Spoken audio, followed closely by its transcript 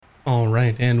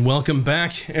right, and welcome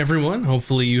back, everyone.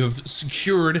 Hopefully you have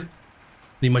secured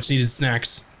the much-needed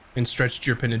snacks and stretched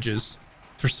your appendages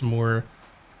for some more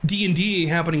D&D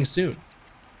happening soon.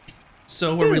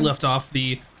 So where we left off,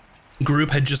 the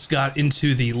group had just got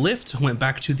into the lift, went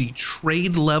back to the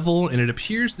trade level, and it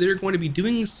appears they're going to be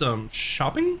doing some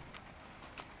shopping?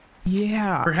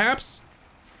 Yeah. Perhaps?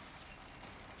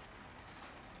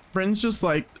 Bryn's just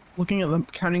like looking at them,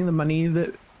 counting the money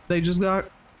that they just got.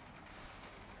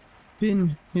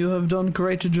 Finn, you have done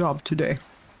great job today.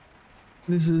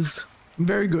 This is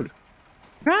very good.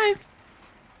 Right.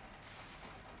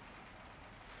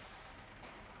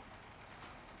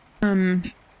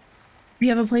 Do you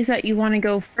have a place that you want to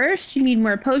go first? You need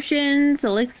more potions,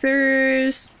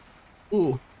 elixirs.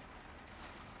 Ooh.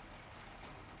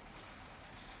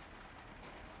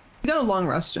 You got a long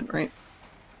rest in, right?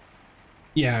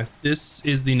 Yeah, this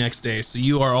is the next day, so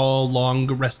you are all long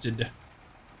rested.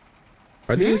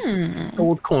 Are these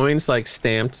gold coins like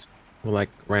stamped with like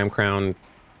ram crown?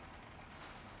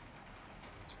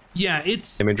 Yeah,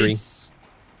 it's Imagery. It's,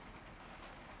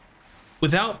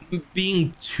 without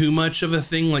being too much of a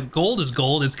thing, like gold is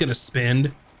gold, it's gonna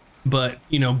spend, but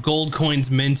you know, gold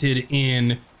coins minted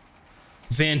in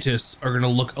Vantis are gonna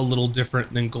look a little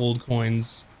different than gold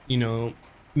coins, you know,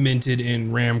 minted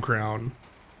in Ram Crown.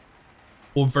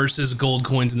 Or versus gold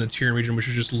coins in the tier region, which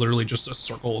is just literally just a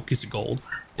circle piece of gold.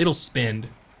 It'll spend.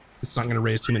 It's not gonna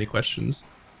raise too many questions.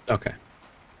 Okay.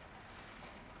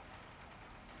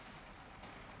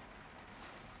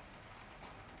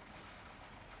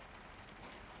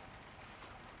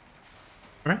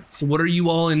 All right, so what are you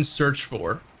all in search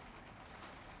for?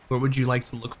 What would you like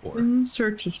to look for? In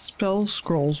search of spell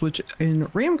scrolls, which in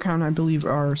Ramcrown I believe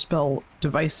are spell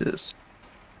devices.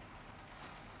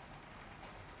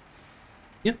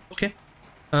 Yeah, okay.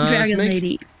 Dragon Snake?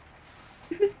 Lady.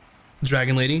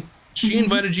 Dragon Lady. She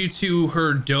invited you to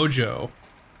her dojo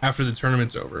after the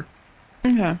tournament's over.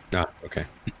 Okay. Ah, okay.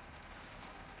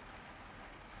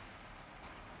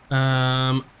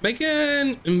 Make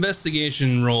an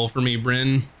investigation roll for me,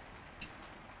 Bryn.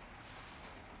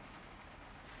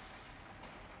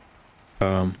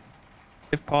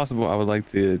 If possible, I would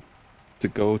like to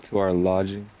go to our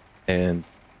lodging and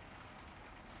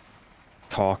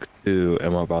talk to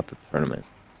Emma about the tournament.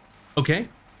 Okay.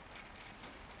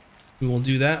 We will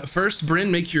do that. First,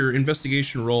 Bryn, make your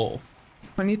investigation roll.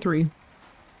 23.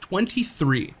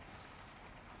 23.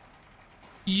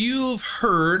 You've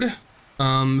heard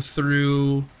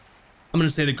through, I'm going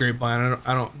to say the grapevine.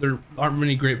 I don't there aren't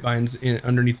many grapevines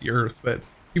underneath the earth, but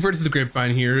you've heard through the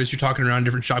grapevine here as you're talking around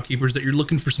different shopkeepers that you're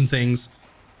looking for some things.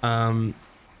 And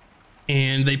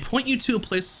they point you to a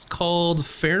place called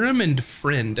Ferrum and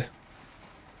Friend.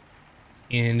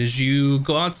 And as you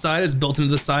go outside, it's built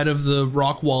into the side of the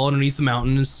rock wall underneath the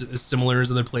mountain, as similar as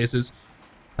other places.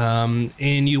 And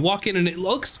you walk in and it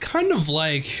looks kind of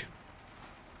like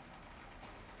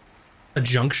a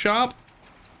junk shop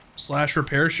 /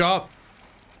 repair shop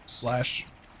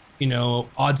 / you know,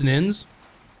 odds and ends.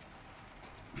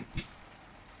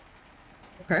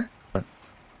 Okay.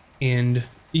 And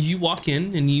you walk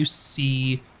in and you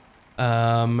see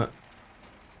a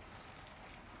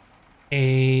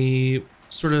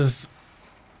sort of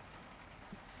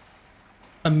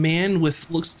a man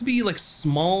with looks to be like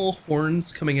small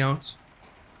horns coming out,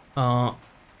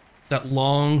 that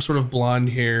long sort of blonde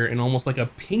hair and almost like a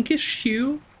pinkish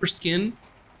hue for skin,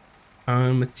 a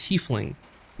tiefling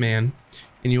man.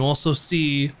 And you also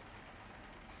see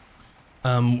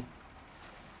behind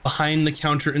the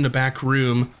counter in the back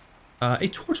room a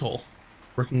turtle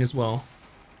working as well.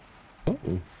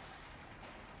 Oh.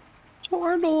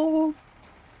 Turtle.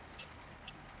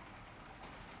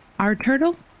 Our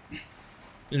turtle?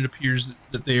 It appears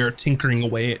that they are tinkering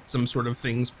away at some sort of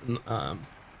things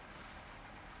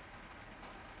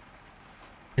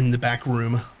in the back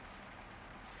room.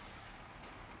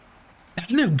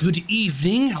 Hello, good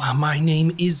evening. My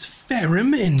name is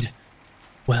Ferrum, and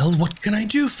well, what can I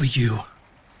do for you?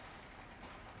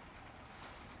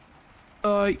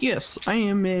 Yes, I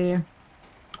am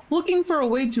looking for a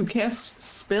way to cast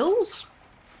spells.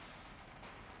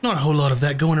 Not a whole lot of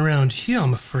that going around here,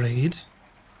 I'm afraid.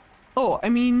 Oh, I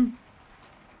mean,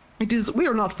 it is. We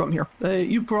are not from here.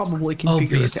 You probably can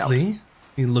figure it out. Obviously.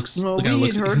 He looks. Well, the guy we had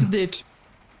looks at you. heard that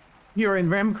here in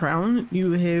Ramcrown,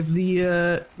 you have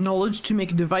the knowledge to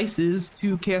make devices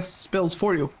to cast spells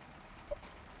for you.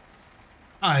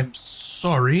 I'm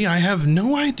sorry, I have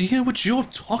no idea what you're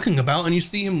talking about. And you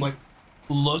see him like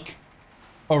look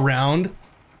around.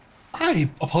 I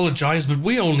apologize, but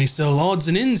we only sell odds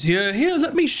and ends here. Here,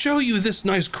 let me show you this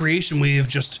nice creation we have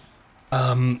just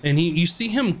and you see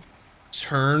him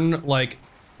turn like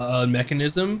a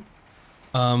mechanism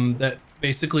that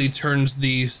basically turns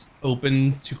these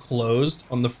open to closed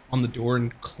on the door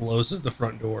and closes the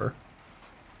front door.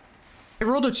 I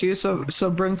rolled a 2, so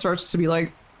Bryn starts to be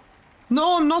like,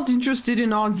 no, I'm not interested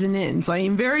in odds and ends. I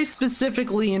am very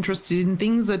specifically interested in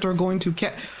things that are going to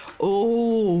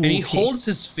Oh. And he okay. holds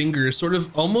his fingers, sort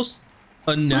of almost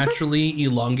unnaturally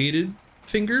elongated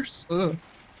fingers, Ugh.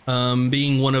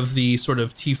 being one of the sort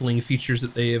of tiefling features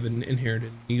that they have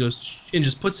inherited. He goes and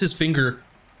just puts his finger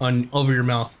on over your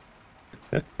mouth.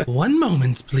 One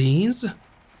moment, please.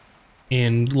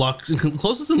 And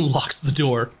closes and locks the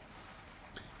door.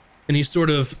 And he sort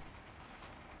of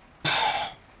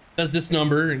does this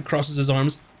number and crosses his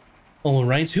arms. All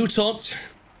right, who talked?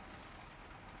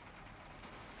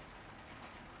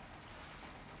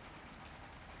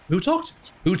 Who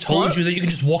talked? Who told What? you that you can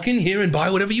just walk in here and buy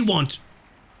whatever you want?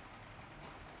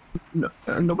 No,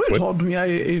 nobody What? told me.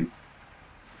 I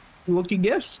lucky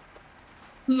guess.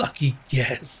 Lucky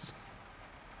guess.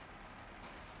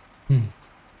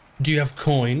 Do you have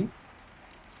coin?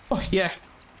 Oh yeah,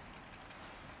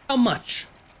 How much?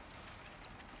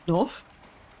 enough.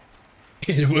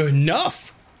 It were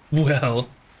enough. Well,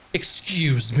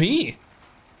 excuse me.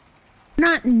 We're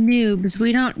not noobs.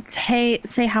 We don't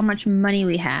say how much money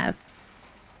we have.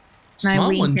 And I Smart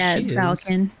one, winked at she is.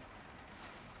 Falcon.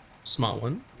 Smart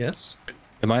one, yes.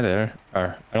 Am I there?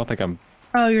 Or I don't think I'm.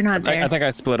 Oh, you're not there. I think I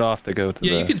split off to go to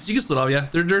Yeah, the. you can split off. Yeah,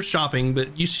 they're shopping,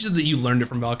 but you said that you learned it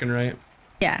from Valken, right?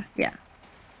 Yeah.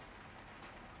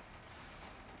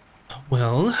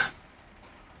 Well,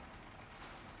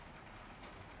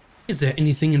 is there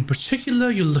anything in particular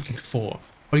you're looking for?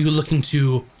 Are you looking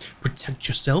to protect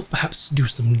yourself, perhaps do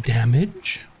some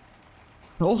damage?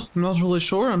 Oh, I'm not really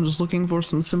sure. I'm just looking for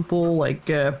some simple, like,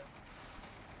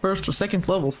 first or second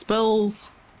level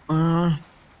spells.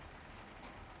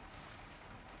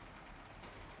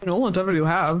 Whatever you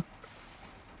have.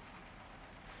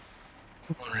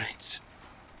 All right.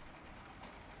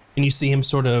 And you see him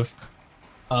sort of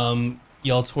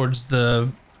yell towards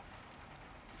the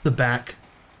back.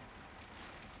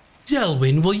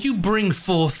 Delwyn, will you bring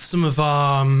forth some of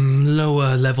our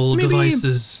lower level Maybe-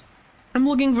 devices? I'm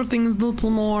looking for things a little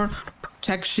more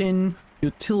protection,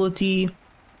 utility,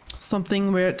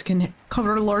 something where it can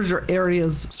cover larger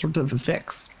areas, sort of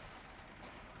effects.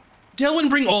 Delwyn,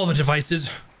 bring all the devices.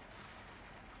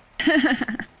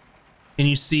 And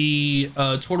you see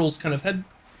Turtle's kind of head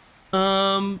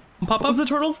pop What up. was the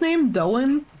turtle's name?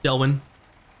 Delwyn? Delwyn.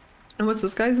 And what's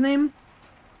this guy's name?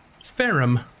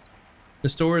 Ferrum. The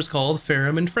store is called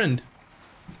Ferrum and Friend.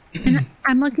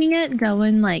 I'm looking at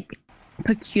Delwyn like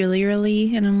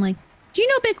peculiarly, and I'm like, "Do you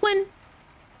know Bickwin?"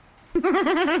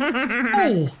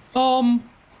 Oh,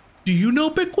 do you know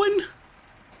Bickwin?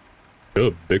 Yeah,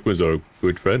 Bickwin's our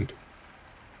good friend.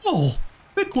 Oh,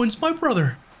 Bickwin's my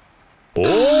brother.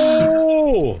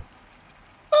 Oh!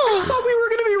 I just thought we were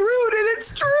gonna be rude, and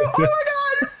it's true. Oh my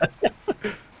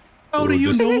god! How do Oh, you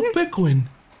this- know Bickwin?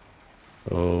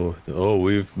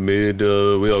 We've made,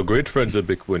 we are great friends at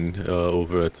Bickwin,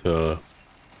 over at,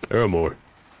 Aramore.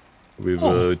 We've,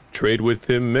 Oh. traded with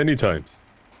him many times.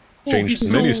 Oh, Changed he's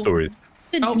many so stories.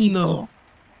 Good Out in the people.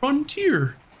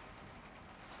 frontier.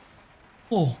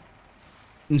 Oh.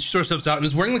 And she sort of steps out and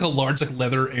is wearing like a large like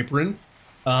leather apron.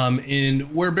 In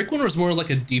where Bickwin was more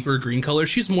like a deeper green color,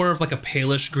 she's more of like a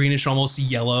palish greenish, almost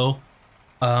yellow.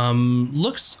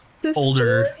 Looks The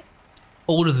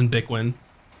older than Bickwin.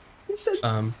 story-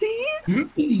 Um,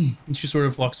 And she sort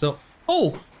of walks out.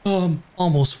 Oh,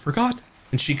 almost forgot.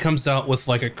 And she comes out with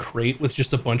like a crate with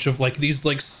just a bunch of like these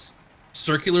like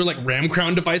circular like ram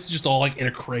crown devices, just all like in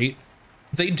a crate.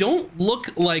 They don't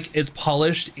look like as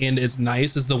polished and as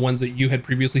nice as the ones that you had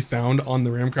previously found on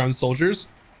the ram crown soldiers.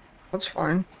 That's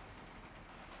fine.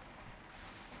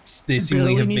 They I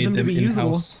seemingly barely have need made them to them be in usable.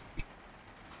 house.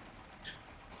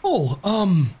 Oh,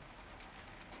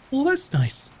 well, that's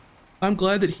nice. I'm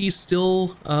glad that he's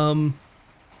still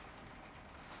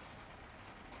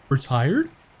retired.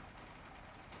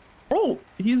 Oh,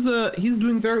 he's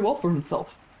doing very well for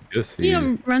himself. Yes, He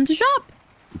runs a shop.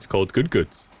 it's called Good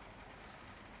Goods.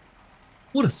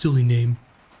 What a silly name.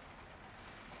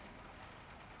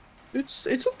 It's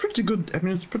a pretty good. I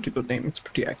mean, it's a pretty good name. It's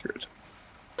pretty accurate.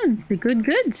 The good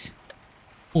goods.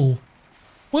 Oh,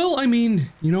 well, I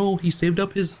mean, you know, he saved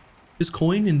up his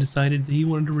coin and decided that he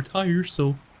wanted to retire,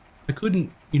 so I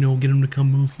couldn't, get him to come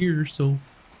move here, so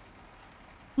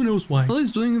who knows why. Well,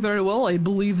 he's doing very well. I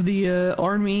believe the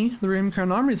army, the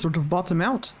Raincarn army, sort of bought him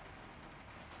out.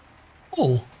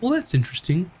 Oh, well, that's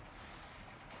interesting.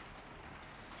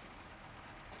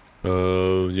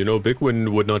 Bickwin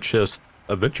would not share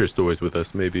adventure stories with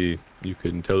us. Maybe you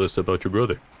can tell us about your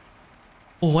brother.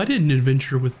 Oh, I did an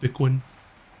adventure with Bickwin.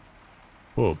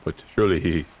 Oh, but surely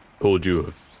he told you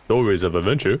of stories of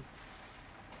adventure.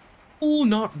 Oh,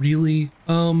 not really.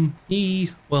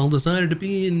 He, well, decided to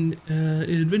be an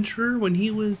adventurer when he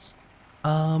was,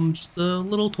 just a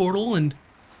little turtle and,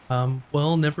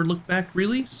 well, never looked back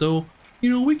really. So, you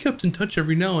know, we kept in touch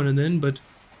every now and then, but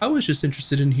I was just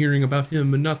interested in hearing about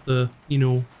him and not the, you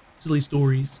know, silly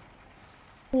stories.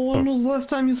 Well, when was the last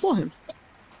time you saw him?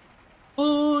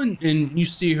 Oh, and you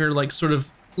see her, like, sort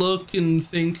of look and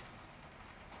think,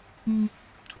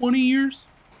 20 years?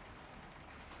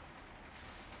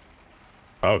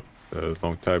 Wow, a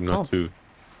long time not Oh. to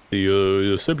see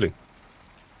your sibling.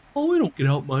 Oh, we don't get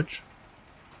out much.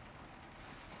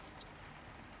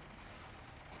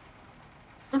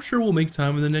 I'm sure we'll make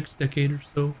time in the next decade or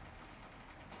so.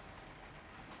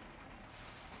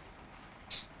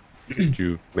 Did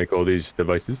you make all these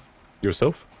devices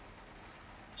yourself?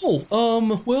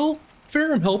 Oh, well,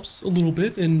 Ferrum helps a little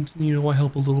bit, and, you know, I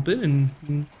help a little bit,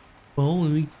 and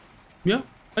well, yeah,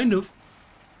 kind of.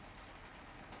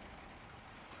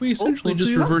 We essentially what just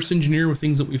do you have? reverse engineer with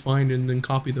things that we find and then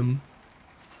copy them.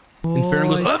 And Ferrum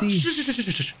goes, I "Ah, see. shh, shh, shh,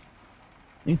 shh, shh.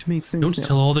 It makes sense. Don't now.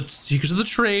 tell all the secrets of the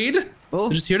trade. Oh,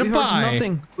 They're just here to we buy." Heard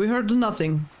nothing. We heard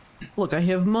nothing. Look, I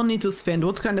have money to spend.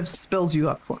 What kind of spells you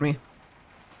up for me?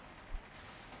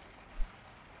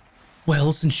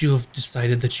 Well, since you have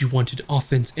decided that you wanted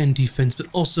offense and defense, but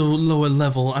also lower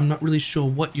level, I'm not really sure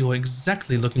what you're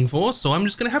exactly looking for, so I'm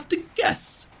just gonna have to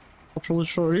guess. Not really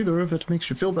sure either if it makes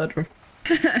you feel better.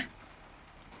 You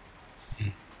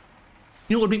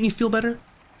know what would make me feel better?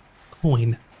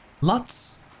 Coin.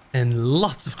 Lots and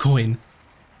lots of coin.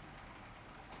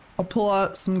 I'll pull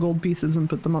out some gold pieces and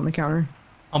put them on the counter.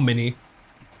 How many?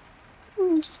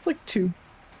 Just like 2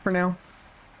 for now.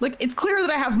 Like, it's clear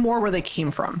that I have more where they came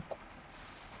from.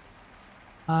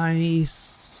 I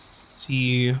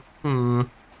see. All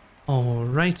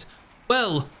right.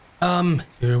 Well,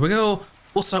 here we go.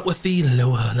 We'll start with the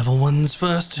lower level ones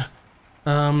first.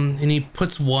 And he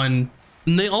puts one,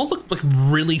 and they all look like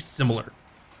really similar.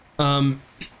 And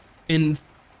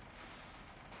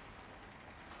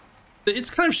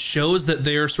it kind of shows that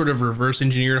they're sort of reverse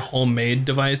engineered homemade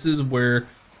devices, where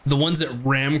the ones that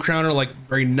Ram Crown are like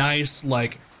very nice,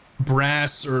 like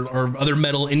brass or other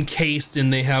metal encased,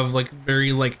 and they have like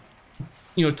very, like,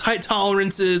 you know, tight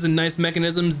tolerances and nice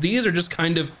mechanisms. These are just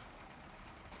kind of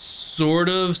sort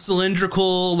of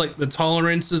cylindrical, like the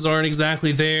tolerances aren't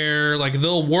exactly there, like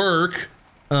they'll work,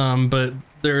 but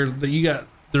they're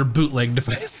bootleg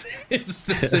devices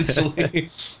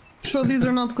essentially. Sure, these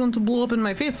are not going to blow up in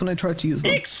my face when I try to use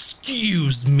them.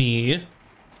 Excuse me,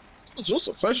 It's just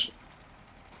a question.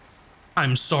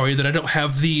 I'm sorry that I don't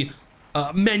have the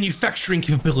manufacturing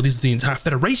capabilities of the entire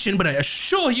Federation, but I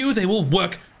assure you they will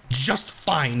work just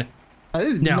fine. I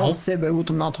did Now- not say they would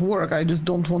not work. I just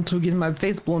don't want to get my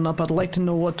face blown up. I'd like to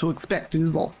know what to expect,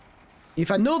 is all.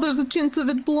 If I know there's a chance of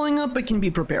it blowing up, I can be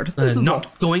prepared. This is all.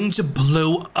 Not going to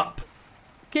blow up.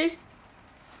 Okay?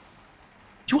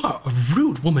 You are a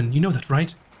rude woman, you know that,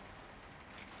 right?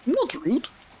 I'm not rude.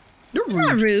 You're rude.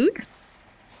 Not rude.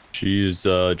 She's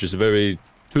just very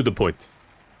to the point.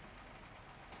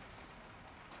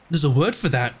 There's a word for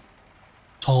that,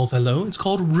 tall fellow. It's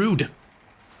called rude.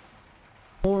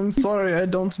 Oh, I'm sorry, I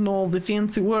don't know all the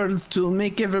fancy words to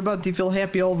make everybody feel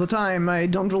happy all the time. I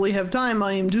don't really have time.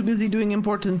 I am too busy doing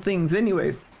important things.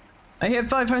 Anyways, I have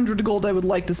 500 gold I would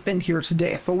like to spend here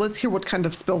today, so let's hear what kind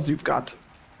of spells you've got.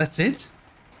 That's it?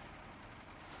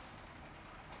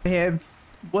 I have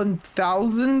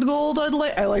 1,000 gold I'd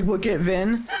like. I like look at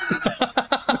Vin.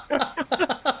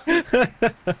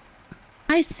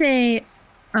 I say,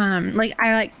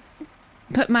 I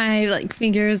put my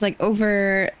fingers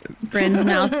over Bryn's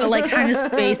mouth, but kind of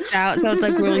spaced out, so it's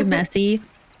really messy.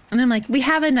 And I'm like, we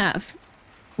have enough.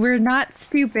 We're not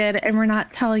stupid, and we're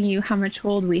not telling you how much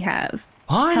gold we have.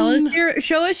 Fine.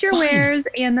 Show us your Fine. wares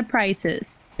and the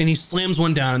prices. And he slams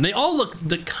one down, and they all look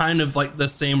the kind of like the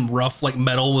same rough, like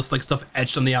metal with stuff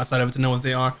etched on the outside of it to know what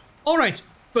they are. All right,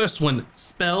 first one,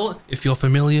 spell, if you're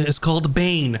familiar, is called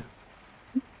Bane.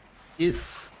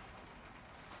 Yes.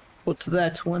 Put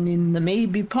that one in the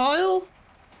maybe pile.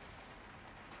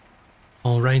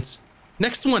 All right,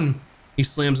 next one. He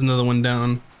slams another one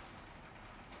down.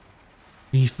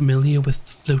 Are you familiar with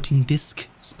the floating disc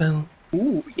spell?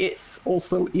 Ooh, yes.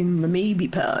 Also in the maybe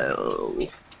pile.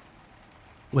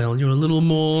 Well, you're a little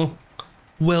more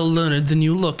well-learned than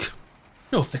you look.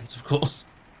 No offense, of course.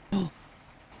 What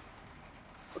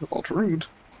about rude?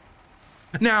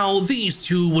 Now, these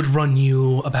two would run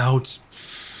you about,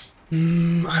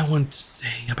 I want to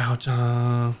say about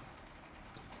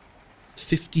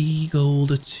 50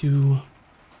 gold to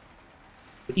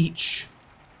each.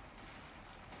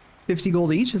 50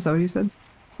 gold each, is that what you said?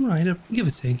 Right, give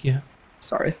or take, yeah.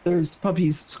 Sorry, there's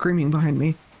puppies screaming behind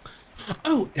me.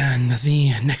 Oh, and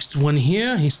the next one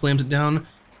here, he slams it down.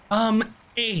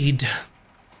 Aid.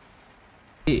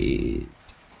 Aid.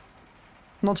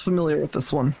 Not familiar with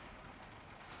this one.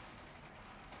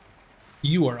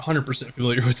 You are 100%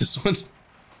 familiar with this one.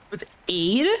 With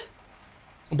aid?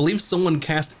 I believe someone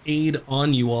cast aid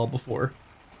on you all before.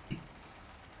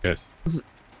 Yes. Is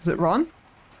it Ron?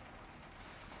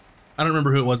 I don't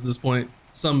remember who it was at this point.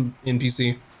 Some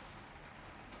NPC.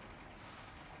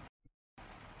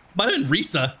 Might have been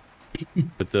Risa.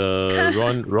 But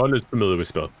Ron is familiar with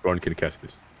spell. Ron can cast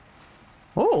this.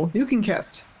 Oh, you can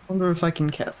cast. Wonder if I can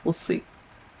cast. Let's see.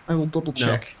 I will double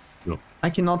check. No. I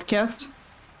cannot cast.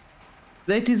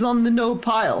 That is on the no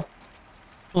pile.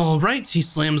 All right, he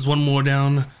slams one more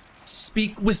down.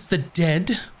 Speak with the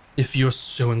dead, if you're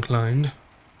so inclined.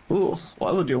 Ooh,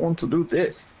 why would you want to do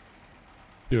this?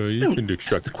 Yeah, you Don't can ask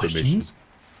extract the information. questions.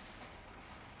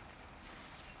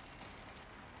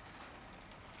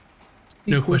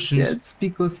 No Speak with questions. Dead.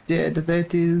 Speak with dead.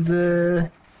 That is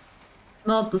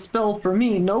not the spell for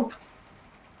me. Nope.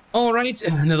 All right,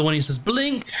 and another one, he says,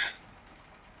 blink.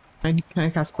 Can I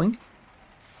cast blink?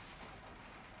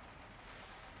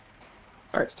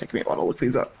 Alright, it's taking me a while to look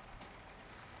these up.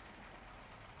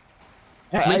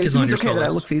 I Blink is assume on it's your okay spell that I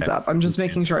list. look these up. I'm just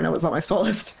making sure I know what's on my spell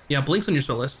list. Yeah, blink's on your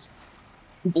spell list.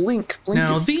 Blink.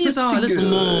 Now, is these are a pretty little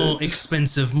more good.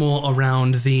 expensive, more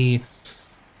around the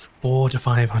 400 to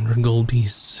 500 gold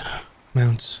piece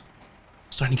amount.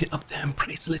 Starting to get up there in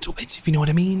price a little bit, if you know what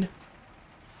I mean.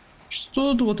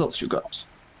 Understood. What else you got?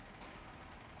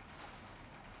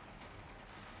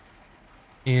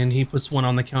 And he puts one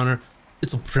on the counter.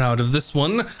 Little proud of this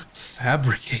one.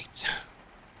 Fabricate.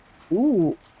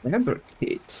 Ooh,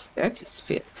 fabricate. That is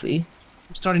fancy.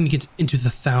 I'm starting to get into the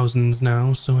thousands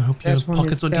now, so I hope your That one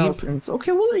pockets is are deep. thousands.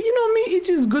 Okay, well, you know me. It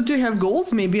is good to have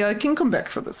goals. Maybe I can come back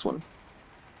for this one.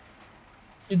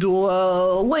 You do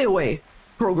a layaway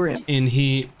program. And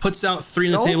he puts out 3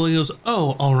 on the No? table. He goes,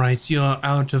 oh, all right, you're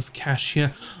out of cash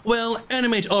here. Well,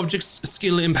 animate objects,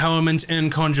 skill, empowerment,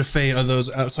 and conjure fey are those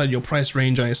outside your price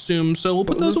range, I assume. So we'll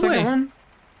put What was those the second away. one?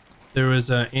 There was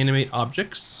animate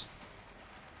objects.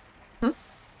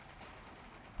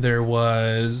 There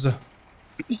was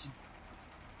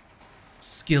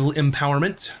skill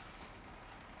empowerment.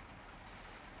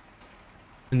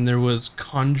 And there was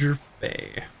conjure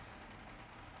fey.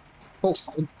 Oh,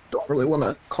 I don't really want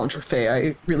to conjure Fae.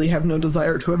 I really have no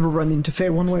desire to ever run into Fae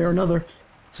one way or another.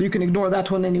 So you can ignore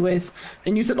that one anyways.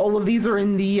 And you said all of these are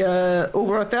in the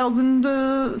over 1,000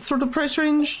 sort of price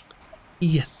range?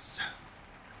 Yes.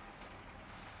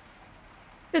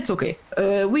 It's okay.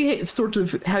 We have sort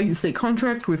of, how you say,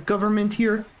 contract with government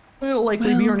here. We'll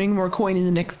likely be Well- earning more coin in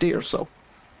the next day or so.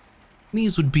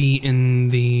 These would be in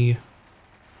the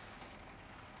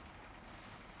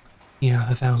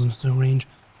 1,000 or so range.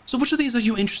 So which of these are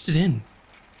you interested in?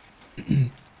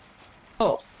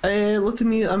 Oh, look at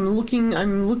me. I'm looking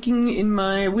in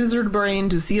my wizard brain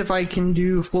to see if I can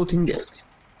do floating disc.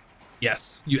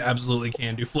 Yes, you absolutely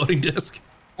can do floating disc.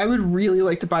 I would really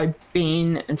like to buy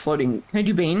Bane and floating. Can I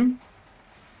do Bane?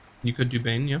 You could do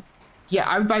Bane, yeah. Yeah,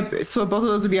 I would buy. So both of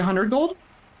those would be 100 gold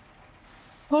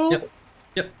total. Yep.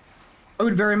 Yep. I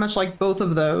would very much like both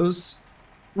of those.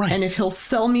 Right. And if he'll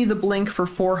sell me the blink for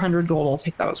 400 gold, I'll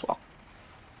take that as well.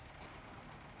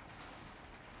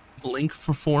 Blink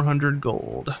for 400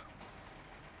 gold.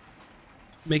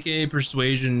 Make a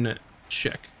persuasion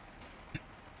check.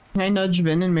 Can I nudge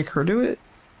Vin and make her do it?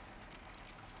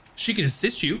 She can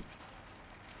assist you.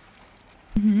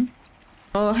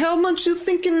 How much you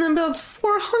thinking about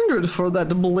 400 for that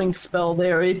blink spell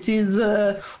there? It is,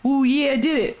 oh yeah, I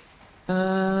did it.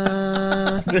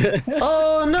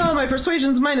 Oh no, my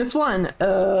persuasion's -1.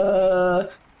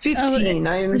 15.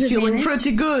 I am with feeling advantage?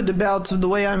 pretty good about the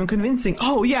way I'm convincing.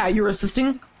 Oh yeah, you're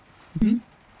assisting?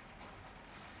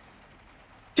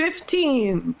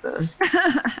 15.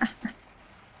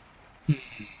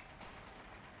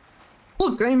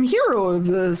 Look, I'm hero of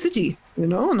the city, you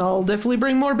know, and I'll definitely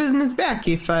bring more business back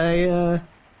if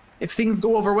if things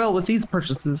go over well with these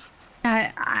purchases.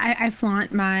 I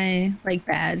flaunt my like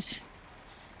badge.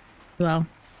 Well,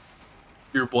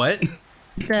 Your what?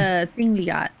 the thing we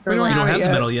got. The We don't You don't light- have the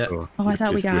yet. medal yet. Oh, I thought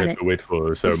we Yes, got have it. to wait for a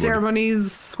The ceremony.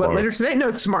 ceremony's what, Tomorrow. later today? No,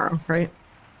 it's tomorrow, right?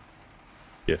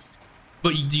 Yes.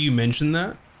 But do you mention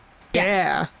that?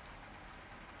 Yeah.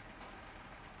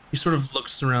 He sort of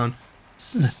looks around.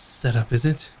 This isn't a setup, is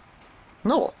it?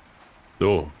 No.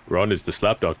 No, Ron is the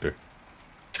slap doctor.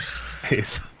 And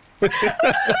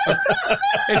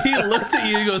he looks at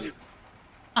you and goes,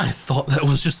 I thought that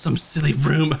was just some silly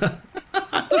rumor.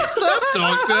 The slap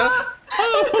doctor.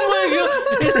 Oh my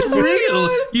god, it's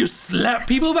real. You slap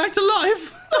people back to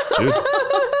life.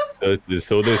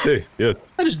 So they say. Yeah.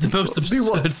 That is the most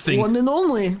absurd thing. One and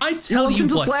only. I tell Want you him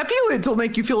to what. slap you? It'll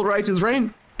make you feel right as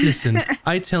rain. Listen,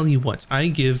 I tell you what. I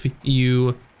give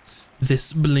you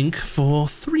this blink for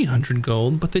 300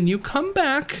 gold, but then you come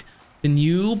back and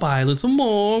you buy a little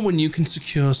more when you can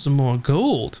secure some more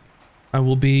gold. I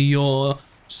will be your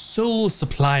sole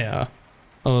supplier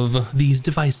of these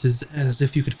devices, as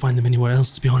if you could find them anywhere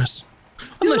else, to be honest.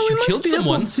 Unless you killed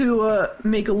someone. To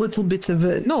make a little bit of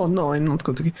a no, I'm not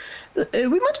going to.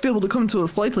 We might be able to come to a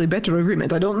slightly better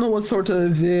agreement. I don't know what sort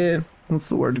of what's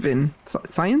the word, Vin?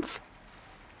 Science,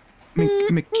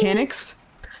 mechanics.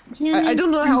 I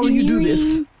don't know how you do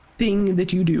this thing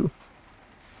that you do.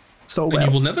 So well, And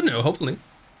you will never know, hopefully.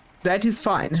 that is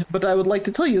fine. But I would like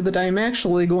to tell you that I am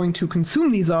actually going to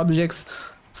consume these objects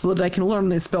so that I can learn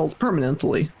these spells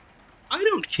permanently. I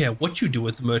don't care what you do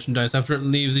with the merchandise after it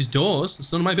leaves these doors.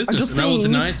 It's none of my I'm business, just and I will saying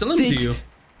deny selling them to that you.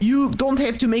 you don't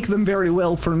have to make them very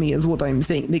well for me, is what I'm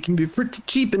saying. They can be pretty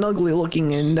cheap and ugly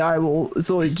looking, and I will.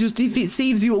 So it just if it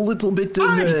saves you a little bit of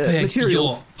I beg your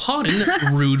materials. pardon,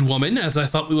 rude woman, as I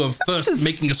thought we were first is-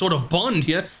 making a sort of bond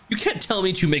here. You can't tell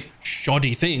me to make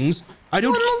shoddy things. I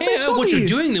don't I'm not care saying what you're shoddy.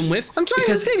 doing them with. I'm trying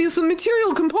because to save you some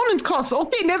material component costs.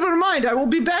 Okay, never mind. I will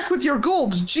be back with your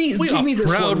gold. Jeez, we give are me this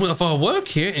proud one. of our work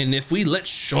here, and if we let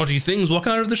shoddy things walk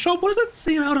out of the shop, what does that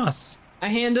say about us? I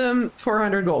hand him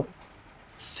 400 gold,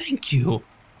 Thank you.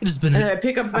 It has been and an I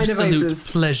pick up my absolute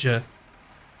devices. pleasure.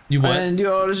 You what? And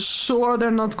you're sure they're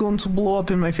not going to blow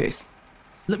up in my face?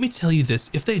 Let me tell you this.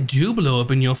 If they do blow up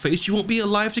in your face, you won't be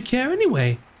alive to care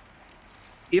anyway.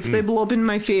 If they blow up in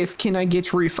my face, can I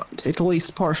get refund? At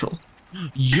least partial.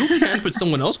 You can't, but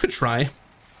someone else could try.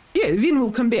 Yeah, Vin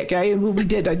will come back. I will be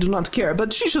dead. I do not care,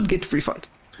 but she should get refund.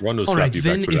 Ron will All slap right, you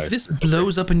back Vin, for if life. this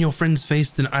blows up in your friend's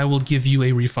face, then I will give you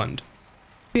a refund.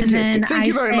 Fantastic. Thank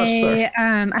you very much, sir.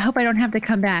 I hope I don't have to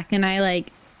come back, and I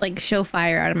like show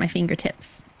fire out of my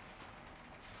fingertips.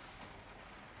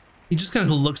 He just kind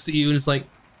of looks at you and is like,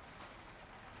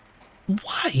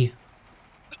 why?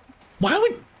 Why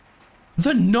would...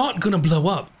 They're not gonna blow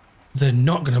up. They're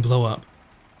not gonna blow up.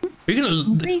 You're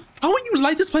gonna... Okay. How would you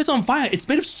light this place on fire? It's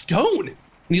made of stone. And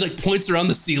he like points around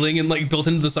the ceiling and like built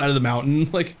into the side of the mountain.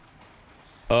 Like,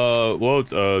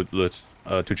 Let's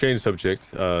to change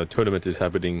subject. Tournament is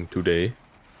happening today.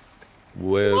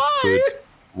 Where could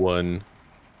one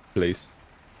place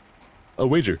a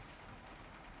wager?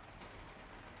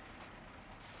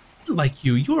 like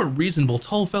you're a reasonable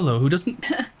tall fellow who doesn't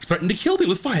threaten to kill me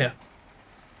with fire.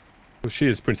 Well, she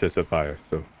is Princess of Fire,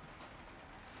 so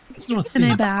It's not a And I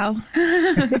thing.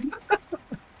 bow.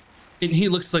 And he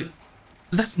looks like,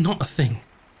 that's not a thing.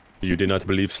 you did not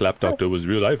believe Slap Doctor was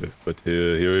real either. But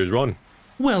here is Ron.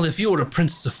 Well, if you were a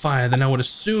Princess of Fire, then I would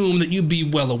assume that you'd be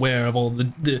well aware of all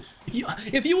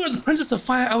if you were the Princess of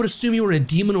Fire, I would assume you were a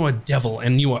demon or a devil,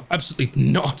 and you are absolutely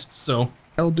not. So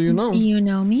How do you know? You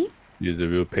know me? He is a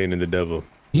real pain in the devil.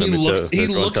 he Let me looks tell-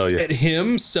 let Ron tell you. at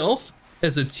himself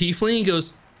as a tiefling and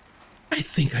goes, I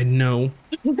think I know.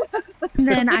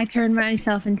 Then I turn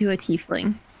myself into a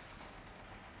tiefling.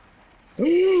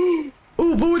 Ooh,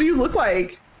 but what do you look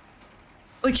like?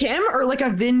 Like him or like a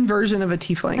Vin version of a A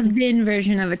tiefling? Vin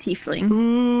version of a tiefling.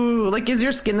 Ooh, like is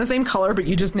your skin the same color, but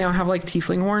you just now have like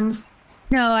tiefling horns?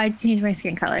 No, I changed my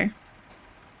skin color.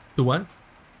 To what?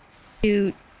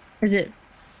 To, is it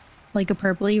like a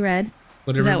purpley red?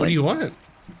 Whatever. that What do what- you want?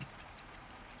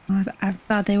 I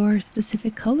thought they were a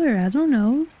specific color. I don't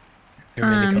know. There are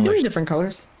many Um, colors. Three different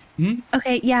colors.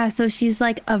 Okay, yeah, so she's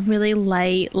like a really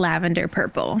light lavender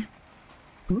purple.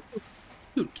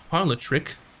 Cute. Parlor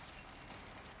trick.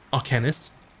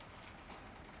 Arcanist.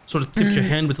 Sort of tipped your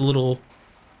hand with a little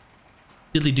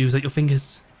diddly doos at your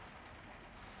fingers.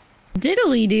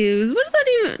 Diddly doos. What does that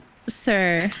even,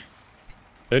 sir?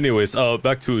 Anyways,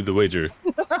 back to the wager.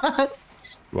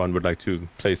 Ron would like to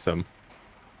play some.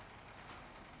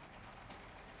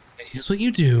 And here's what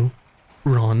you do,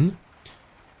 Ron.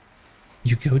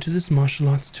 You go to this martial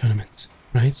arts tournament,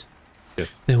 right?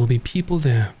 Yes. There will be people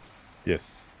there.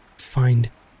 Yes. Find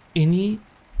any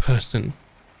person,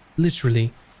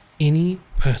 literally any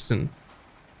person,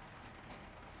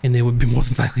 and they would be more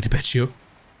than likely to bet you.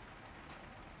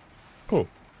 Oh.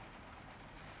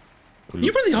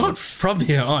 You really aren't from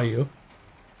here, are you?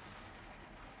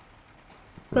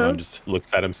 Ron just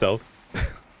looks at himself.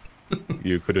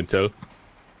 You couldn't tell.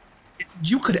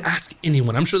 You could ask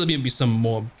anyone. I'm sure there'll be some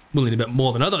more willing to bet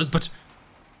more than others, but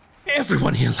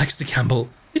everyone here likes to gamble.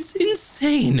 It's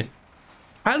insane.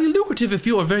 Highly lucrative if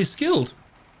you are very skilled.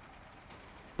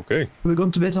 Okay. Are we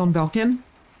going to bet on Balkan?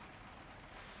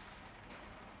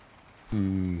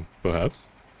 Perhaps.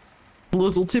 A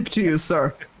little tip to you,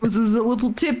 sir. This is a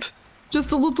little tip,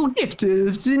 just a little gift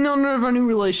in honor of our new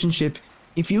relationship.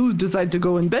 If you decide to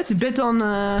go and bet on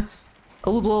a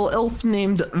little elf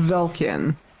named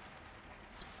Valkan.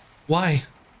 Why?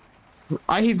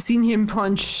 I have seen him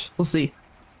punch, we'll see,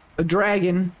 a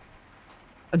dragon,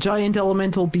 a giant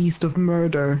elemental beast of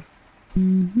murder.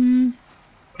 Mm-hmm.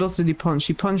 What else did he punch?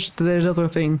 He punched that other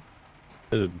thing.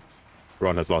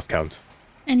 Ron has lost count.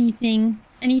 Anything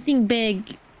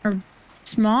big or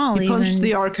small. He punched even.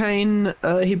 the arcane.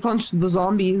 He punched the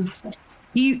zombies.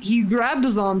 He grabbed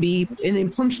a zombie and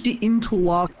then punched it into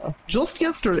lava just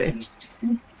yesterday.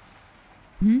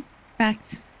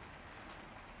 Facts.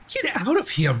 Get out of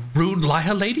here, rude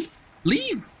liar lady.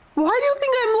 Leave. Why do you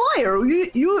think I'm a liar?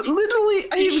 You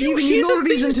literally, I have given you no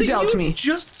reason to doubt me.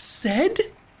 Just said?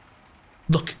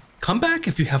 Look, come back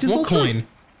if you have It's more all true. coin.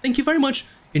 Thank you very much.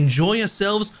 Enjoy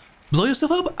yourselves. Blow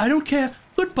yourself up. I don't care.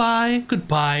 Goodbye.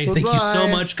 Goodbye. Thank you so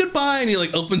Goodbye. much. Goodbye. And he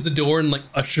like opens the door and like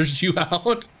ushers you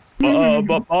out.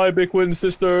 Bye, Bigwin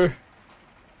sister.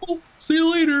 Oh, see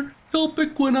you later. Tell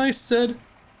Bigwin I said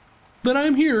that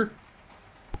I'm here.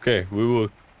 Okay, we will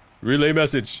relay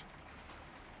message.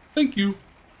 Thank you.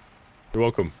 You're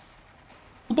welcome.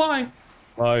 Goodbye.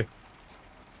 Bye.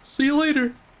 See you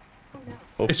later. It's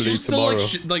Hopefully just still tomorrow.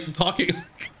 like talking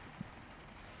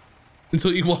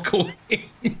until you walk away.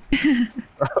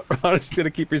 Ron is gonna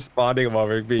keep responding while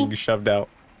we're being shoved out.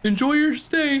 Enjoy your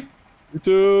stay. You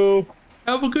too.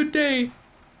 Have a good day.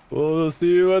 We'll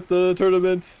see you at the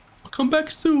tournament. I'll come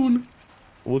back soon.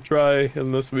 We'll try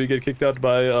unless we get kicked out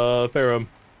by Farum.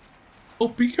 Oh,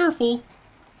 be careful.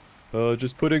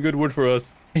 Just put in good word for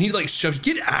us. And he like shoves,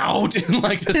 get out, and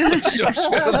like just like shoves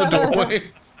you out of the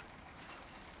doorway.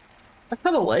 I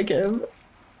kind of like him.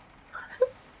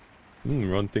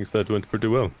 Ron thinks that went pretty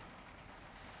well.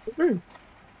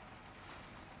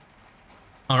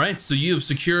 All right, so you've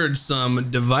secured some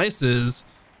devices.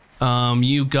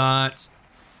 You got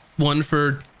one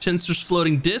for Tensor's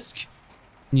floating disc.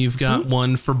 You've got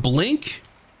one for Blink,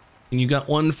 and you got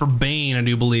one for Bane, I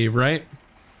do believe, right?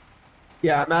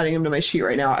 Yeah, I'm adding him to my sheet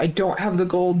right now. I don't have the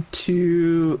gold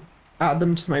to add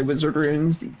them to my wizard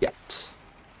runes yet.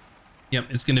 Yep,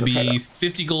 it's going to It's okay, be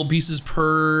 50 gold pieces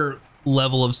per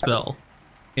level of spell,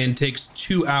 and takes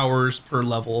 2 hours per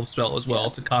level of spell as well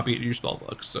to copy it to your spell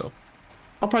book. So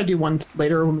I'll probably do one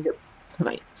later when we get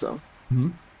tonight, so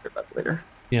Mhm. worry about it later.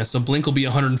 yeah, so Blink will be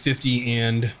 150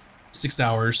 and 6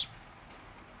 hours.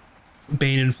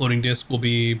 Bane and floating disc will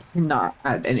be. I'm not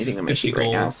add anything on my 50 sheet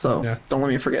right now, gold, so yeah. don't let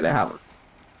me forget I have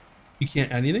You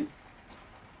can't add anything.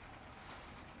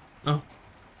 Oh,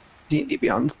 D&D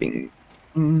Beyond's being.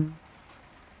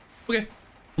 okay.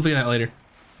 We'll figure that out later.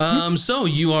 So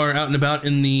you are out and about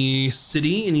in the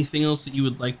city. Anything else that you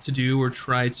would like to do or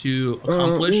try to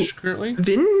accomplish currently?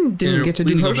 Vin didn't Yeah, get to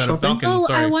we do can go her about it, shopping. Falcon. Oh,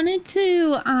 sorry. I wanted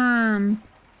to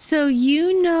so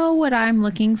you know what I'm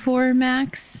looking for,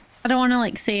 Max? I don't want to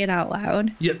like say it out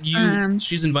loud. Yep, you.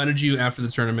 She's invited you after the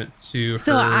tournament to.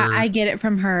 So her I get it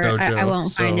from her. I dojo,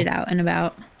 won't find so- it out and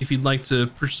about. If you'd like to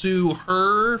pursue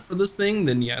her for this thing,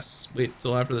 then yes, wait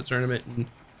till after the tournament and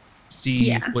see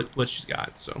Yeah. what she's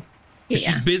got. So Yeah.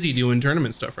 she's busy doing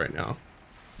tournament stuff right now.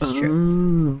 It's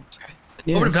true. Okay.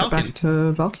 Yeah, Over to cut Valken. Back to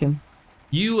Valken.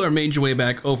 You are made your way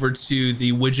back over to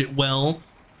the Widget Well,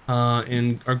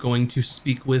 and are going to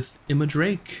speak with Emma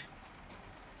Drake.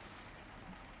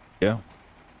 Yeah.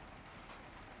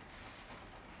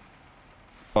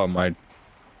 Oh my!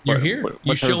 You're What- here. what- You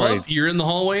what's show everybody- up. You're in the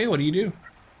hallway. What do you do?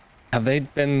 Have they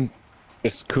been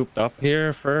just cooped up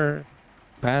here for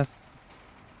past?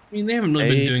 I mean, they haven't really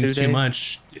been Day, doing 2 too days?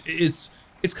 much.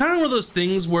 It's kind of one of those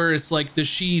things where it's like, does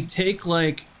she take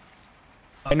like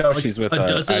I know like she's with a I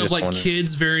dozen of just like wondered.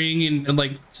 kids varying in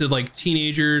like to like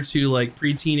teenager to like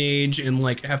pre-teenage and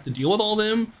like have to deal with all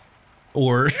them,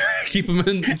 or keep them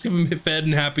fed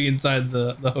and happy inside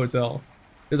the hotel,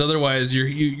 because otherwise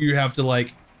you have to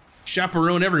like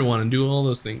chaperone everyone and do all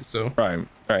those things. So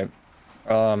Right.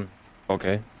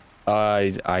 Okay.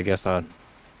 I guess I'll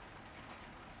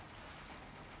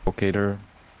locate her.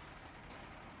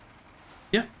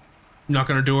 yeah, knock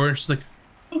on her door. She's like,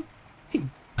 "Oh, hey,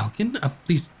 Falcon,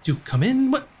 please do come in.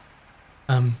 What?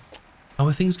 How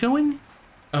are things going?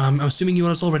 I'm assuming you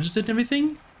was all registered and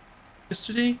everything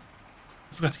yesterday.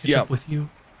 I forgot to catch Yeah. up with you.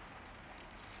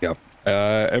 Yep.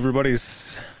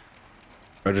 Everybody's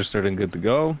registered and good to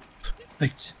go.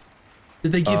 Perfect.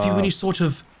 Did they give you any sort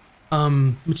of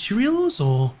materials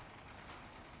or?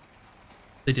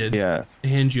 They did. Yeah. They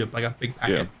hand you like a big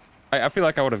packet. Yeah. I feel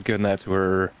like I would have given that to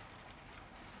her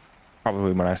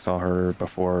probably when I saw her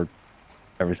before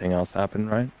everything else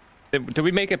happened, right? Did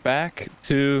we make it back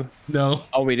to? No.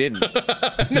 Oh, we didn't. No,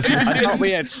 you I thought we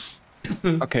didn't.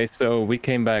 had. Okay, so we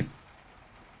came back.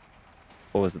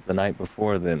 What was it? The night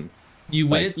before then. You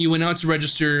went out to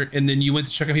register, and then you went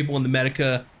to check on people in the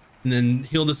Medica, and then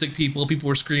heal the sick people. People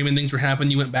were screaming, things were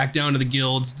happening. You went back down to the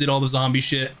guilds, did all the zombie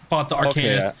shit, fought the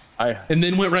Arcanist, and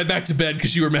then went right back to bed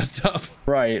because you were messed up.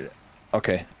 Right.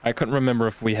 Okay. I couldn't remember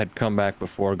if we had come back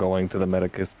before going to the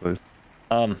Medicus place.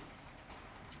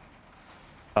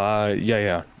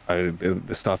 Yeah.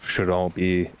 The stuff should all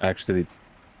be actually.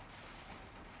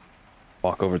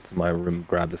 Walk over to my room,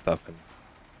 grab the stuff,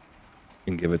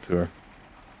 and give it to her.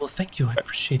 Well, thank you. I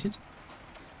appreciate it.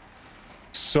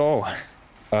 So,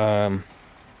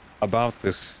 about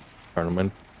this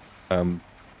tournament, some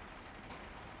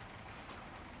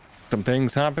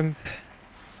things happened.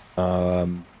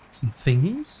 Some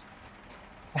things?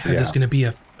 I heard there's Yeah. going to be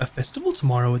a festival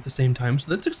tomorrow at the same time, so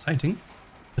that's exciting.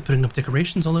 They're putting up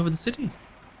decorations all over the city.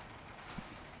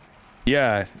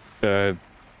 Yeah,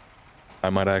 I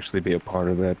might actually be a part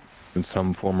of that in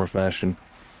some form or fashion.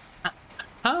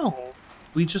 How?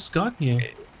 We just got here.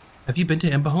 Have you been to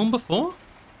Emberholm before?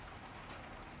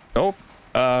 Nope.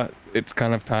 It's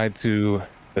kind of tied to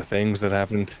the things that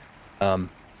happened.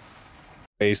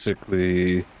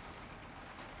 Basically,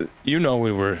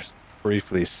 we were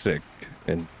briefly sick,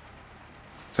 and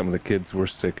some of the kids were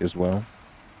sick as well.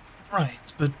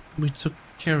 Right, but we took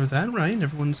care of that, right?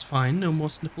 Everyone's fine, no more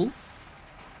sniffles.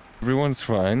 Everyone's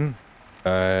fine.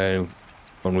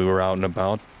 When we were out and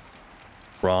about,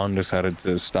 Ron decided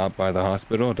to stop by the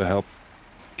hospital to help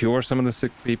cure some of the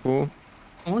sick people.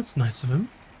 Well, that's nice of him.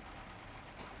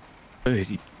 A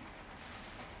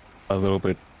little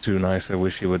bit too nice. I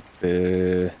wish he would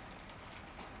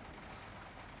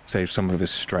save some of his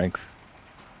strength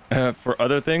for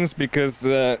other things, because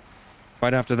right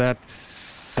after that,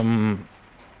 some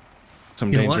You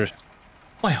know what? dangerous.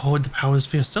 Why hoard the powers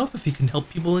for yourself if you can help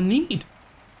people in need?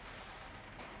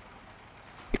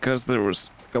 Because there was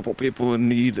a couple people in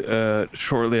need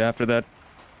shortly after that.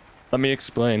 Let me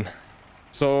explain.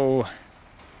 So,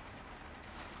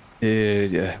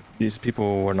 yeah, these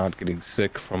people were not getting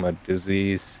sick from a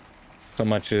disease so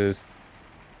much as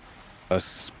a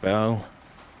spell.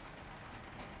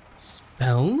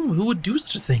 Spell? Who would do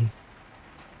such a thing?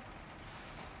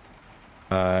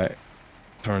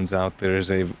 Turns out there's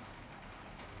a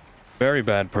very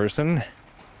bad person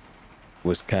who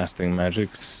was casting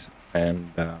magics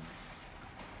and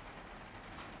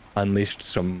unleashed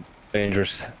some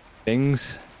dangerous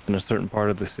things in a certain part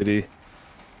of the city.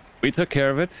 We took care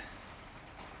of it,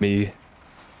 me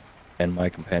and my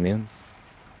companions.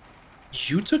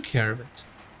 You took care of it.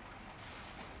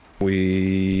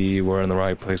 We were in the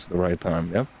right place at the right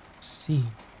time, yep. See.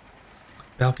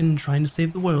 Balkan trying to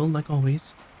save the world, like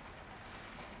always.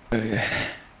 I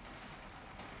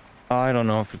don't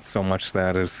know if it's so much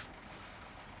that as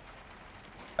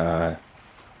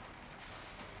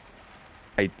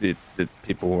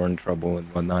people were in trouble and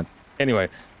whatnot. Anyway,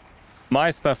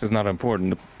 my stuff is not important.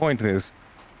 The point is,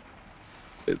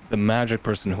 the magic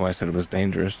person who I said was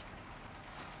dangerous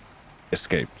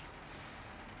escaped.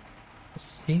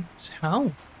 Escaped?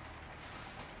 How?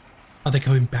 Are they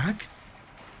coming back?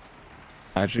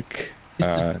 Magic. Is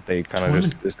the They kind of tournament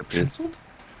just disappeared. Cancelled?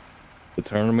 The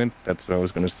tournament, that's what I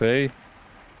was going to say,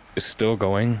 is still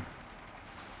going.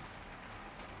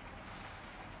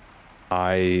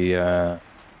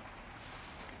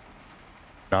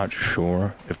 Not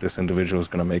sure if this individual is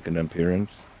going to make an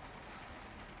appearance.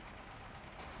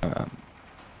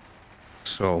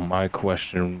 So my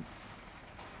question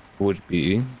would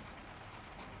be,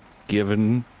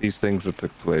 given these things that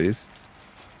took place,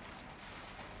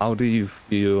 how do you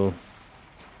feel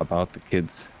about the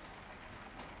kids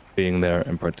being there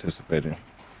and participating?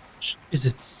 Is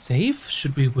it safe?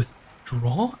 Should we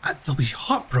withdraw? They'll be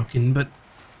heartbroken, but...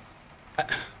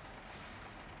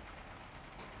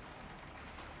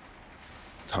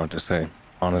 It's hard to say,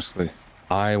 honestly.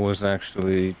 I was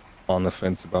actually on the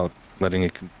fence about letting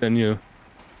it continue.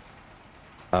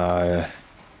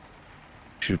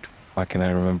 Shoot, why can't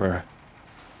I remember?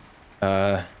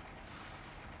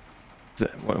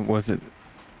 What was it?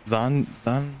 Zunde?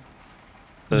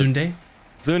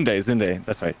 Zunde,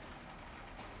 that's right.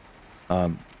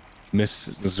 Miss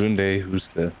Zunde, who's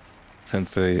the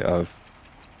sensei of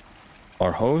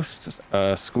our host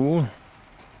school,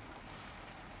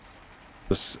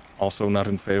 was also not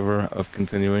in favor of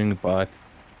continuing, but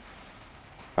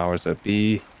powers that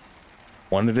be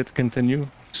wanted it to continue,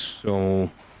 so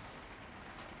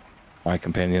my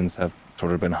companions have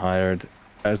sort of been hired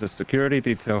as a security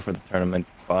detail for the tournament,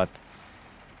 but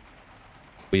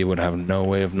we would have no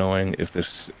way of knowing if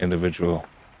this individual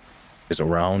is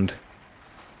around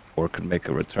or could make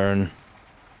a return.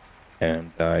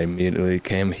 And I immediately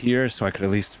came here so I could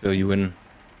at least fill you in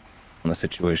on the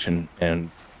situation, and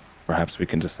perhaps we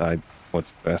can decide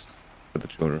what's best for the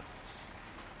children.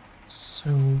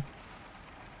 So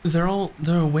they're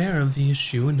aware of the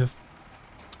issue and have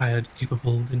hired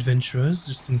capable adventurers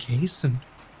just in case. And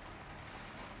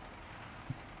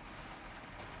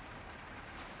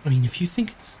I mean, if you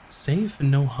think it's safe and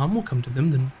no harm will come to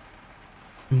them, then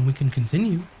we can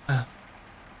continue.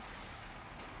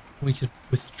 We could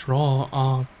withdraw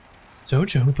our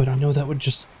dojo, but I know that would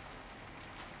just...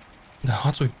 The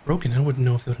hearts would be broken. I wouldn't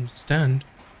know if they would understand.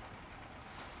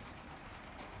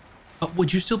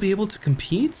 Would you still be able to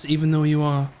compete, even though you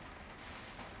are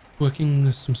working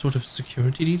as some sort of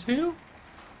security detail?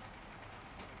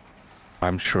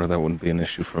 I'm sure that wouldn't be an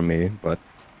issue for me, but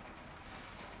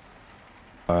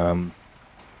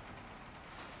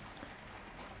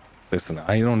listen,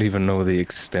 I don't even know the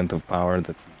extent of power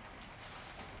that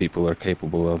people are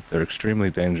capable of. They're extremely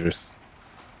dangerous.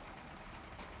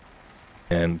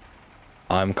 And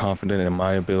I'm confident in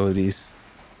my abilities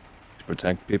to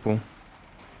protect people,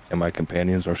 and my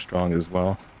companions are strong as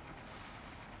well.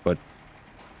 But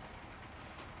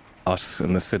us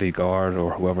in the city guard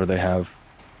or whoever they have,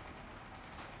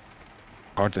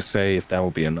 hard to say if that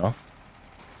will be enough.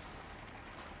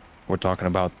 We're talking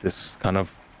about this kind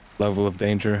of level of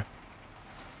danger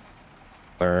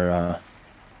where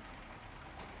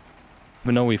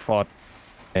even though we fought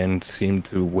and seemed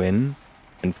to win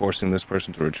in forcing this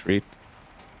person to retreat,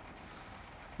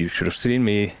 you should have seen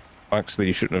me. Actually,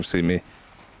 you shouldn't have seen me.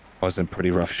 I was in pretty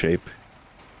rough shape.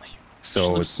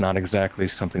 So it's not exactly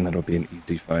something that'll be an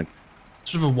easy fight.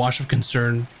 Sort of a wash of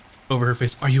concern over her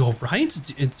face. Are you all right?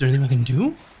 Is there anything I can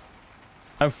do?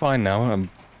 I'm fine now.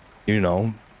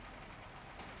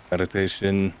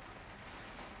 Meditation,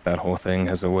 that whole thing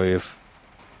has a way of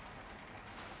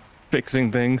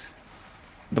fixing things,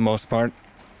 for the most part.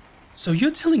 So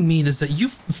you're telling me that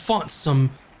you've fought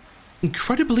some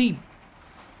incredibly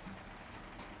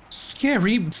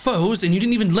scary foes and you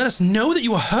didn't even let us know that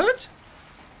you were hurt?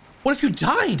 What if you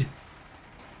died?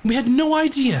 We had no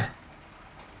idea.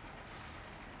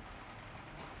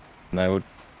 And I would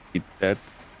be dead.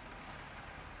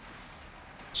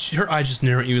 Her eyes just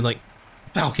narrow at you like,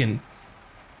 Falcon.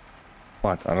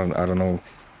 What? I don't know.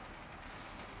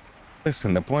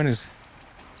 Listen, the point is,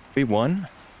 we won,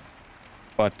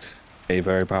 but a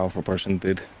very powerful person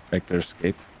did make their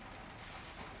escape.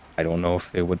 I don't know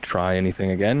if they would try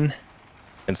anything again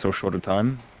in so short a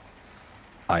time.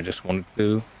 I just wanted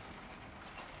to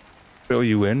fill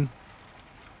you in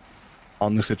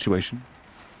on the situation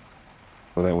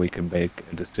so that we can make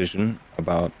a decision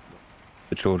about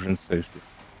the children's safety.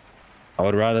 I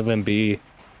would rather them be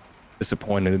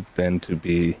disappointed than to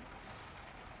be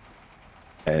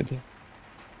dead.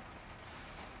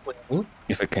 Well,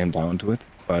 if it came down to it.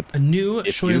 But a new if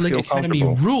Shoya you Lake feel Academy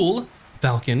comfortable- rule,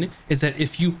 Falcon, is that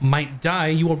if you might die,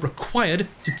 you are required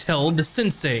to tell the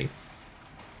sensei.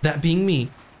 That being me.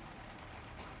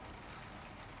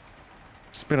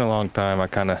 It's been a long time.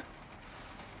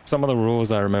 Some of the rules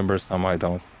I remember, some I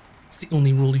don't. It's the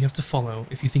only rule you have to follow.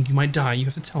 If you think you might die, you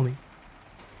have to tell me.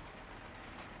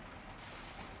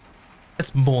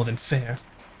 That's more than fair.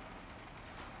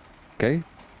 Okay.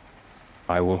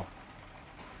 I will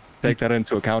take that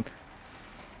into account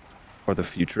for the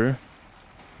future.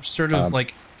 Sort of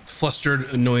like flustered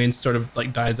annoyance sort of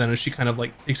like dies down as she kind of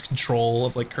like takes control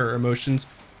of like her emotions.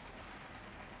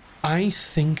 I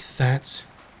think that,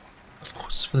 of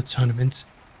course, for the tournament,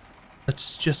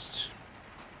 let's just,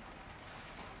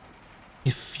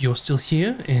 if you're still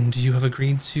here and you have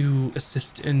agreed to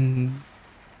assist in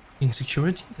being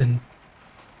security, then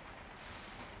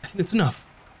I think that's enough.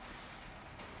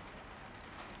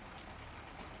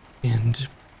 And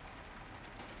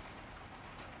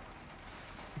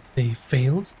if they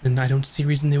failed, then I don't see a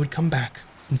reason they would come back,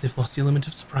 since they've lost the element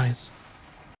of surprise.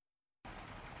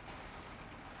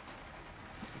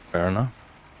 Fair enough.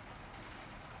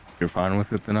 If you're fine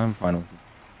with it, then I'm fine with it.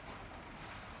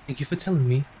 Thank you for telling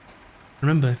me.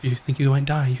 Remember, if you think you might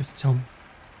die, you have to tell me.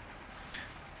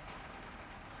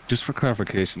 Just for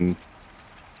clarification,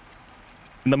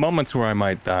 in the moments where I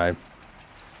might die,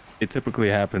 it typically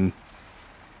happen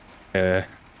in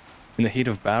the heat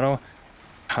of battle.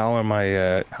 How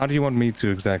do you want me to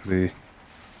exactly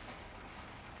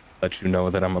let you know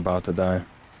that I'm about to die?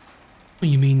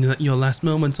 You mean that your last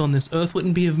moments on this earth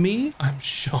wouldn't be of me? I'm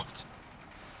shocked.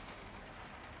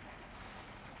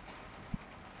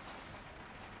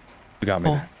 You got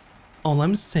me. All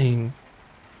I'm saying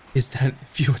is that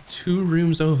if you are 2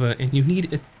 rooms over and you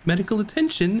need medical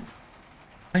attention,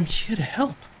 I'm here to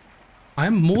help.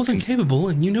 I'm more than capable,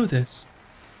 and you know this.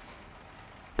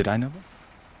 Did I know that?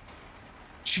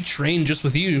 She trained just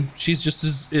with you. She's just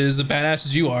as a badass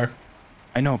as you are.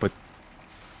 I know, but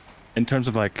in terms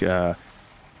of like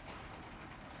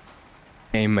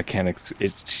game mechanics,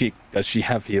 does she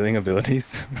have healing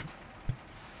abilities?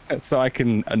 So I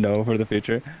can know for the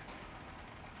future.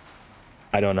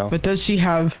 I don't know. But does she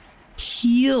have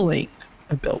healing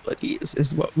abilities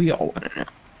is what we all want to know.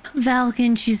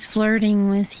 Valken, she's flirting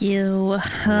with you.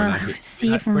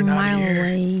 See from a mile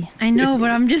away. I know,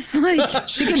 but I'm just like.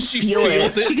 She can She feel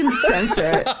it. feels it. She can sense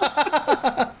it.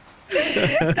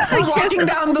 We're walking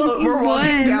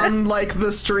down like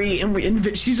the street, and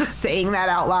she's just saying that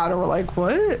out loud, and we're like,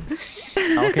 "What?"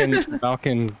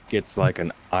 Falcon gets like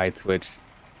an eye twitch,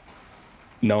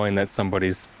 knowing that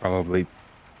somebody's probably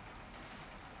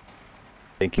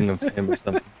thinking of him or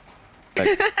something.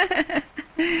 Like,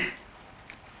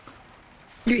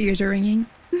 Your ears are ringing.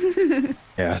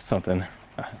 yeah, something.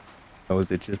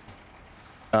 Nose itches.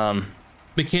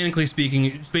 Mechanically speaking,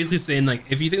 it's basically saying like,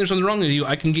 if you think there's something wrong with you,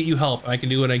 I can get you help. I can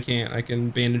do what I can. I can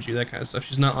bandage you, that kind of stuff.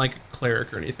 She's not like a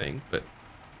cleric or anything, but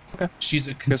Okay. she's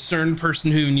a concerned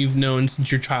person who you've known since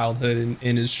your childhood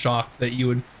and is shocked that you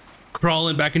would crawl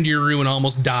in back into your room and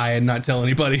almost die and not tell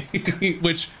anybody,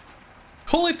 which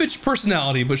totally fits your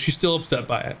personality, but she's still upset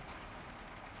by it.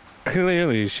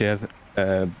 Clearly, she hasn't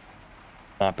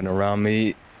not been around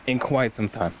me in quite some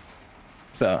time,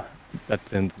 so that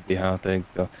tends to be how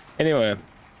things go. Anyway,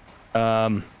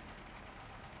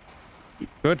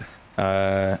 good.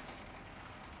 I'm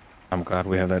glad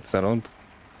we have that settled.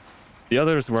 The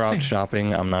others were Same. out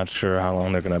shopping. I'm not sure how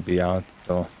long they're gonna be out.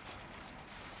 So,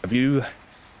 have you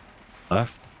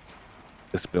left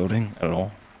this building at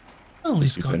all? Well, we've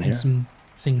You've been gotten here? some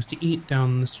things to eat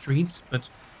down the streets, but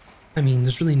I mean,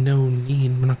 there's really no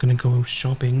need. We're not going to go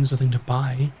shopping. There's nothing to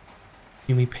buy.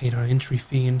 We paid our entry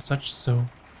fee and such, so.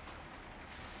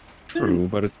 True,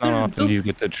 but it's not they're- often they'll- you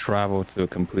get to travel to a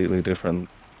completely different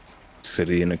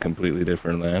city in a completely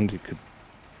different land. You could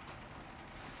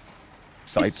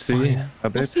It's sightsee fine. a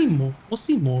bit. We'll see more. We'll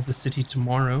see more of the city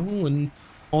tomorrow when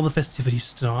all the festivities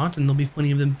start, and there'll be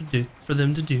plenty of them for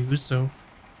them to do. So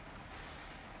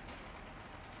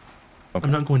Okay.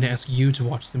 I'm not going to ask you to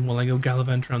watch them while I go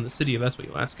gallivant around the city, if that's what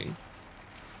you're asking.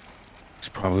 It's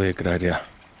probably a good idea.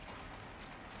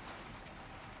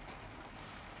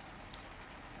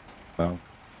 Well,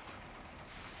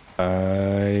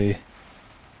 I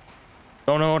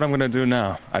don't know what I'm gonna do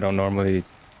now. I normally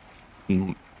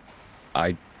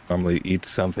eat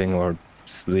something or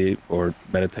sleep or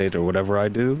meditate or whatever I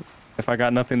do if I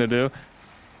got nothing to do.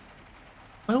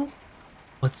 Well,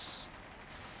 let's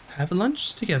have a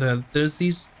lunch together. There's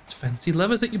these fancy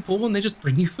levers that you pull, and they just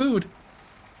bring you food.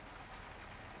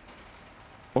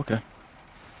 Okay.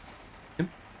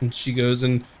 And she goes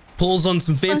and pulls on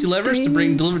some fancy Lunch levers to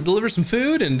day. deliver some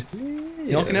food, and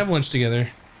y'all can have lunch together.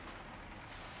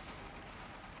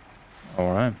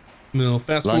 All right. We'll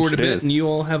fast Lunch forward a it bit, is. and you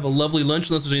all have a lovely lunch,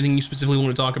 unless there's anything you specifically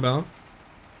want to talk about.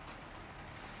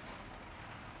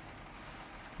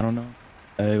 I don't know.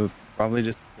 I would probably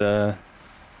just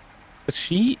is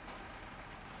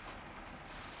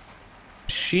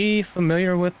she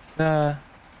familiar with I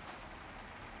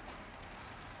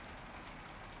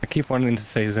keep wanting to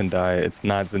say Zendaya. It's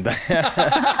not Zendaya.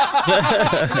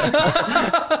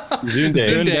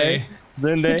 Zunde.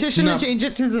 Zunde. Petition No. to change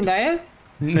it to Zendaya.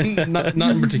 not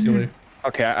in particular.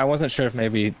 Okay, I wasn't sure if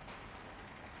maybe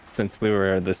since we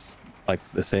were the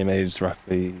same age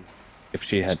roughly, if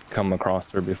she had come across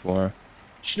her before.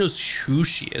 She knows who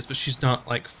she is, but she's not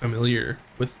like familiar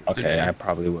with. Okay, Zunde. I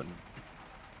probably wouldn't.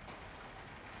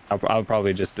 I'll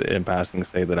probably just in passing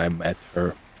say that I met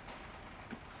her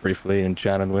briefly and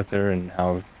chatted with her and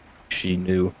how she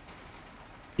knew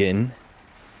Yin.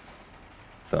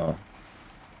 So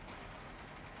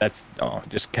that's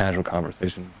just casual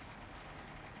conversation.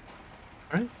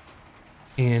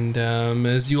 And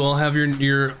as you all have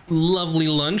your lovely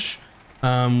lunch,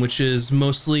 which is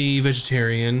mostly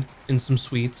vegetarian and some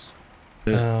sweets,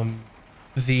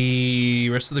 the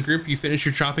rest of the group, you finish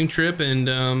your shopping trip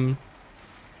and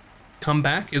come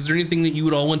back. Is there anything that you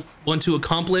would all want to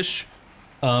accomplish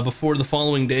before the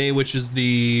following day, which is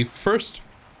the 1st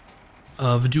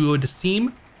of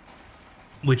Duodecim,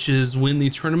 which is when the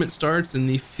tournament starts and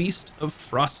the Feast of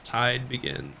Frosttide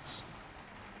begins?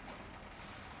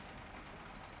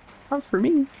 Not for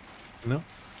me. No.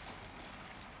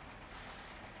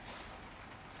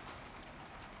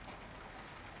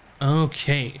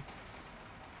 Okay.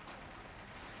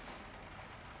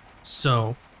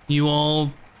 So, you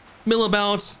all mill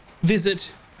about,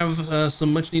 visit, have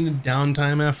some much needed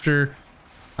downtime after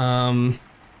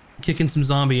kicking some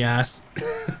zombie ass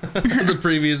the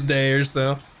previous day or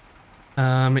so.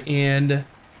 And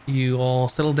you all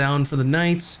settle down for the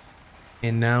night.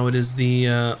 And now it is the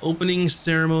opening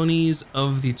ceremonies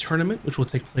of the tournament, which will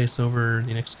take place over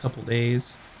the next couple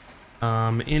days.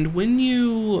 And when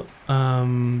you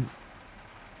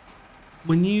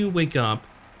wake up,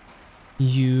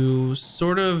 you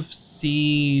sort of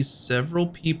see several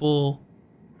people.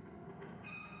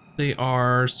 They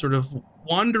are sort of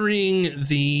wandering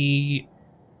the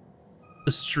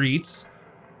streets,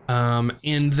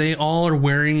 and they all are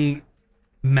wearing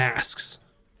masks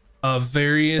of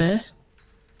various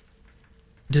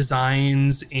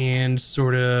designs and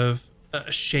sort of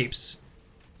shapes.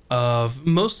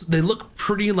 They look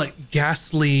pretty like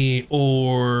ghastly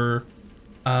or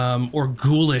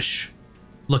ghoulish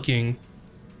looking.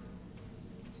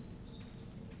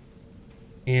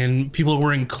 And people are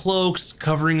wearing cloaks,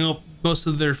 covering up most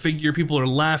of their figure. People are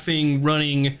laughing,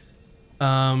 running,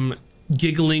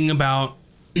 giggling about.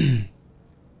 It's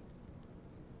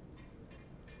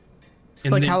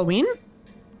like Halloween?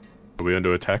 Are we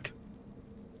under attack?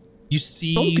 You I don't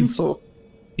see, think so.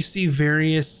 you see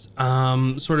various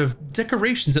sort of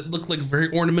decorations that look like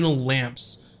very ornamental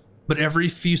lamps, but every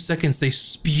few seconds they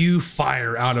spew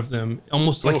fire out of them,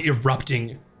 almost like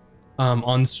erupting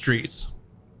on the streets.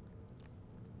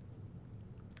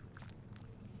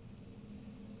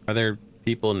 Are there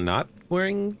people not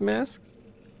wearing masks?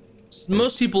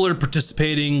 Most people are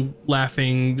participating,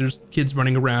 laughing. There's kids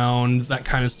running around, that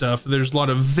kind of stuff. There's a lot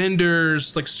of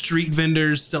vendors, like street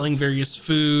vendors selling various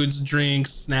foods,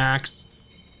 drinks, snacks,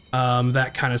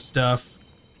 that kind of stuff.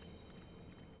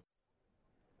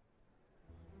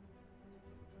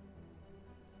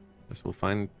 Guess we'll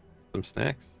find some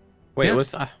snacks. Wait,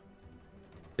 Yeah.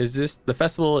 is this the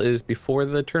festival is before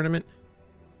the tournament?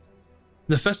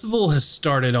 The festival has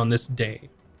started on this day,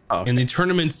 Oh, and the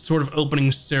tournament's sort of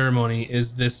opening ceremony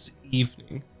is this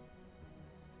evening.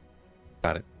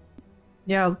 got it.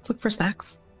 Yeah, let's look for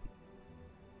snacks.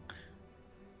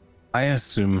 I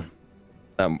assume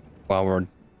that while we're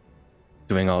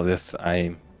doing all this,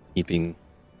 I'm keeping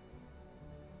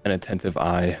an attentive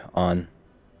eye on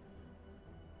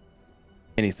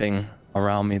anything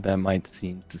around me that might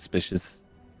seem suspicious.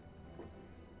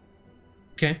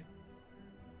 Okay.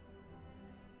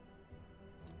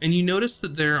 And you notice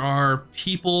that there are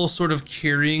people sort of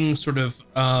carrying sort of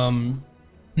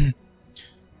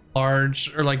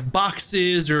large or like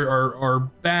boxes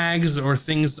or bags or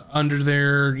things under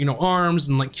their, arms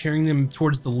and like carrying them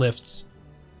towards the lifts.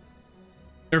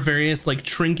 There are various like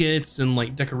trinkets and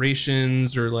like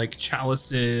decorations or like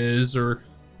chalices or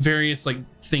various like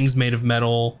things made of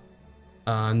metal,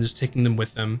 and just taking them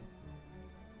with them.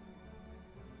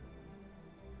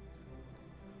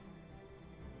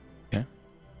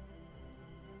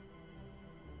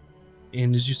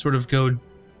 And as you sort of go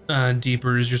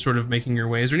deeper, as you're sort of making your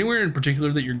way, is there anywhere in particular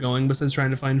that you're going besides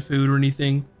trying to find food or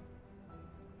anything?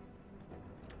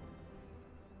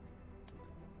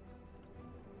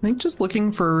 I think just looking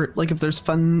for like if there's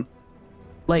fun,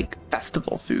 like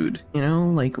festival food,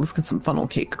 like let's get some funnel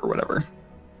cake or whatever.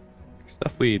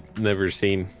 Stuff we've never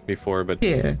seen before, but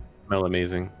Yeah. smell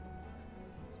amazing.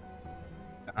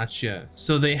 Gotcha.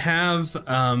 So they have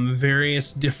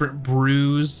various different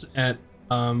brews at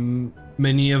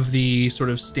many of the sort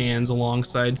of stands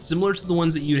alongside, similar to the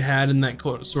ones that you'd had in that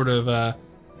sort of I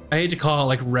hate to call it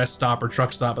like rest stop or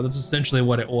truck stop, but that's essentially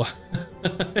what it was.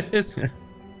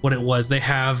 What it was. They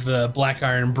have the Black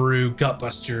Iron Brew,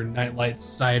 Gutbuster, Nightlight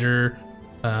Cider,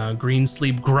 Green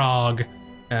Sleep Grog,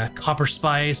 Copper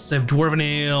Spice, they have Dwarven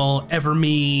Ale,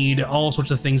 Evermead, all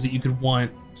sorts of things that you could want.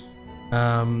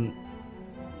 And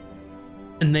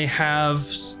they have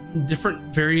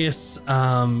different various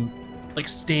like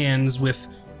stands with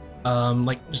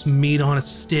like just meat on a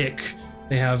stick.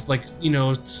 They have like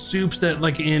soups that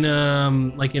like in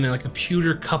a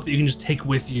pewter cup that you can just take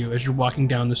with you as you're walking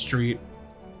down the street,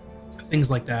 things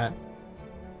like that.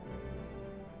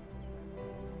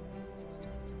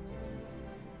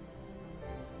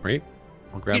 Right?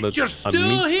 I'll grab Get your a stew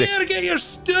meat stick. here, get your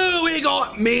stew. We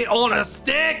got meat on a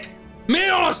stick. Meat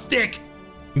on a stick.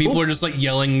 People are just like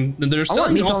yelling. They're want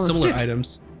selling meat all on a similar stick.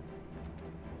 items.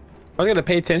 I was gonna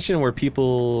pay attention where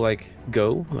people like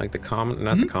go, like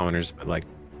not the commoners, but like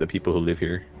the people who live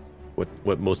here.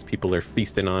 What most people are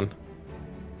feasting on.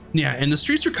 Yeah, and the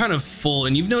streets are kind of full,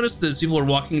 and you've noticed that as people are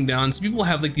walking down, some people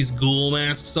have like these ghoul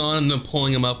masks on, and they're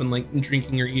pulling them up and like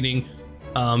drinking or eating.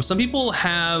 Some people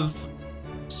have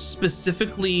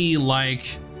specifically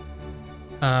like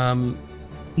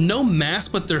no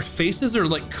mask, but their faces are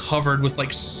like covered with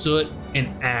like soot and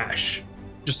ash,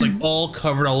 just like all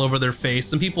covered all over their face.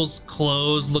 Some people's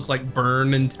clothes look like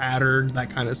burned and tattered, that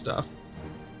kind of stuff.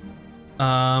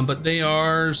 But they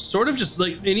are sort of just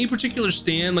like any particular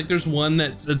stand. Like there's one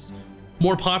that's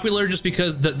more popular just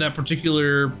because that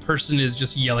particular person is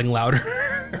just yelling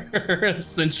louder,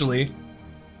 essentially.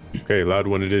 Okay, loud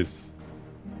one it is.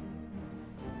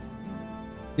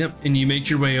 Yep, and you make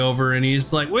your way over, and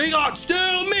he's like, "We got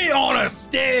stewed meat on a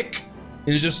stick,"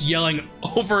 and he's just yelling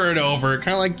over and over,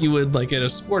 kind of like you would like at a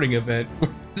sporting event,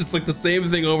 just like the same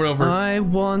thing over and over. I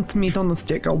want meat on the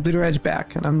stick. I'll be right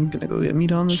back, and I'm gonna go get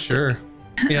meat on the stick. Sure.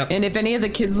 Yeah. And if any of the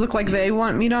kids look like they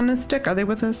want meat on a stick, are they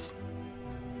with us?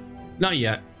 Not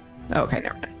yet. Okay,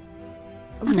 never mind.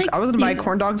 like I was gonna buy stew.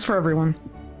 corn dogs for everyone.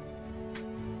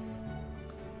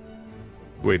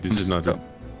 Wait, this is not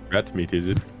rat meat, is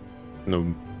it?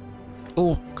 No.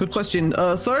 Oh, good question.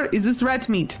 Sir, is this rat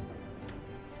meat?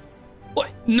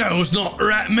 What? No, it's not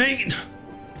rat meat.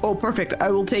 Oh, perfect. I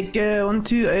will take 1,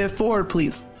 2, 4,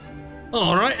 please.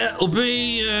 All right, it'll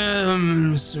be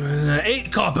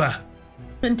 8 copper.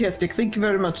 Fantastic. Thank you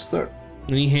very much, sir.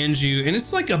 And he hands you, and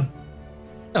it's like a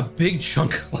big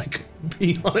chunk of like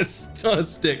meat on a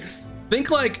stick.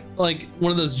 Think like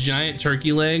one of those giant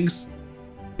turkey legs.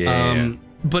 Yeah.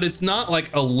 But it's not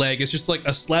like a leg. It's just like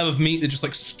a slab of meat that just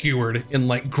like skewered and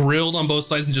like grilled on both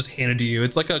sides and just handed to you.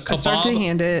 It's like a I start to kebab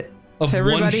hand it of to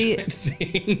everybody, one giant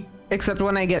thing. except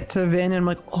when I get to Vin, and I'm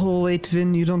like, oh, wait,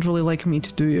 Vin, you don't really like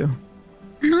meat, do you?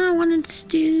 No, I wanted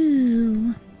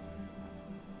stew.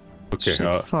 Okay,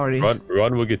 Shit, sorry.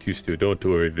 Ron will get used to it. Don't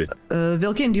worry, Vin.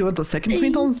 Vilkin, do you want the second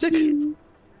meat on the stick?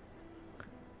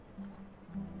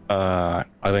 I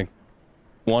think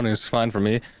 1 is fine for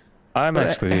me. I'm But I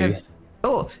actually. have-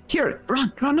 Oh, here,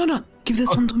 Ron, no. Give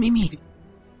this one to Mimi.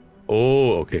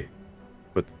 Oh, okay.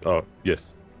 But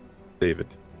yes, save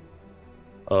it.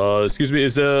 Excuse me.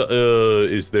 Is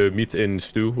there meat in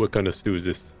stew? What kind of stew is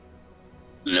this?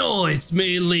 No, it's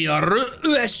mainly root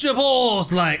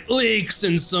vegetables like leeks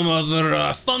and some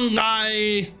other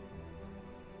fungi.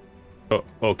 Oh,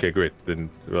 okay, great. Then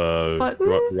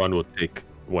Ron will take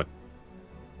 1.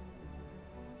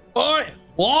 All right,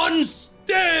 one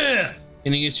stir.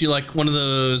 And he gets you like one of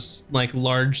those like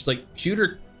large like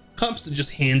pewter cups and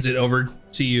just hands it over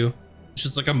to you. It's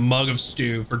just like a mug of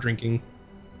stew for drinking.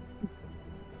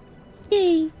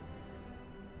 Yay.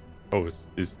 Oh, is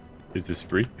this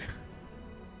free?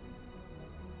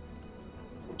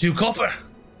 2 copper.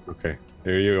 Okay,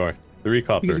 there you are. 3 You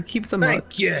copper. can keep the mug.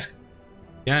 Thank you.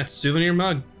 Yeah, it's a souvenir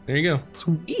mug. There you go.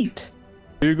 Sweet.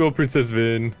 Here you go, Princess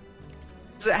Vin.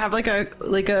 Does it have like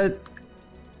a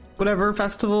whatever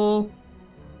festival?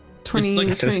 It's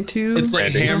like 2022. It's like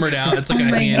Branding. hammered out. It's like Oh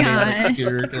a my handmade gosh. like,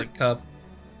 pewter like cup.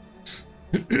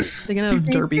 They're gonna have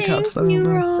Say derby thank cups. I don't you,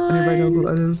 know. Anybody knows what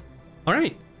Ron. that is? All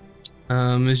right.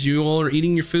 As you all are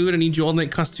eating your food, I need you all to make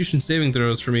Constitution saving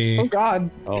throws for me. Oh God.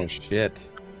 Oh shit.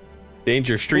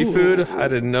 Danger street Ooh. food? I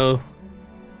didn't know.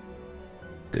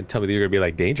 Didn't tell me they were gonna be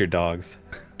like danger dogs.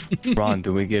 Ron,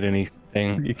 do we get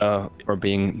anything for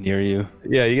being near you?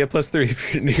 Yeah, you get +3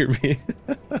 if you're near me.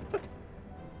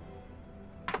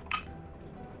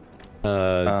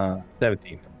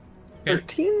 17.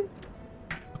 13.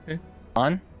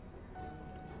 On?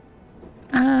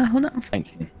 Hold on.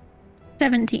 19.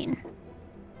 17.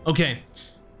 Okay.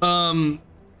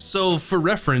 So for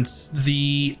reference,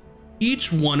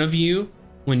 each one of you,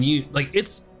 when you like,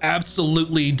 it's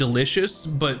absolutely delicious,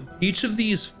 but each of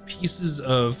these pieces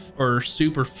of or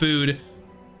soup or food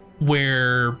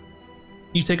where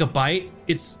you take a bite,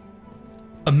 it's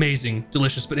amazing,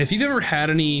 delicious. But if you've ever had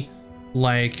any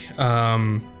like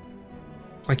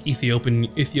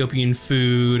Ethiopian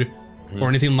food or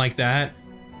anything like that,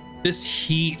 this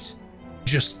heat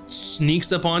just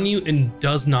sneaks up on you and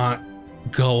does not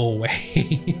go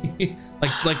away.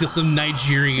 like some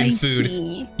Nigerian food.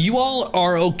 Spicy. You all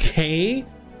are okay.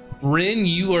 Rin,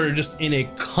 you are just in a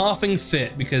coughing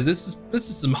fit because this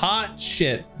is some hot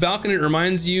shit. Falcon, it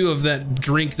reminds you of that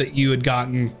drink that you had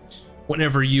gotten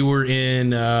whenever you were in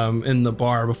the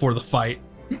bar before the fight.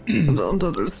 I don't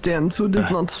understand. Food is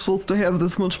not supposed to have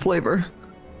this much flavor.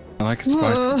 I like it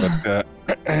spicy, but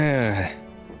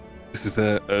this is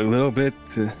a little bit.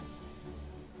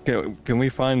 Can we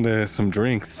find some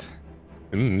drinks?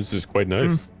 This is quite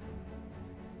nice.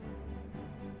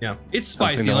 Yeah, it's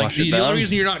Something spicy. to Like wash it the only down?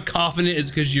 reason you're not coughing it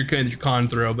is because you're kind of con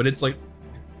throw. But it's like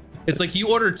you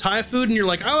order Thai food and you're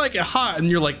like, I like it hot, and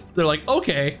they're like,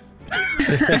 okay,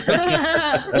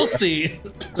 we'll see.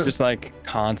 It's just like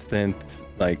constant,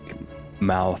 like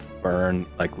mouth burn,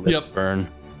 like lips Yep. burn.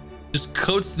 just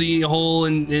coats the whole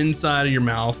inside of your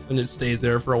mouth, and it stays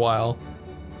there for a while.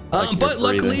 Like But you're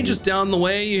luckily, breathing. just down the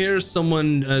way, you hear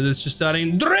someone that's just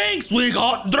shouting, "Drinks! We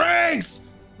got drinks!"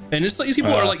 And it's like these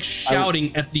people are like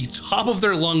shouting at the top of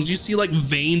their lungs. You see like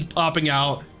veins popping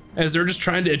out as they're just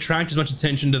trying to attract as much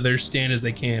attention to their stand as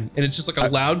they can. And it's just like a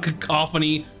loud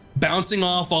cacophony bouncing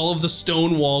off all of the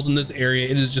stone walls in this area.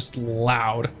 It is just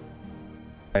loud.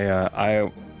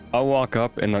 I'll walk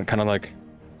up and kind of like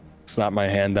slap my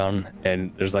hand down,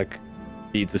 and there's like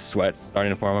beads of sweat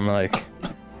starting to form. I'm like,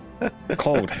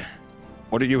 cold.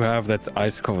 What do you have that's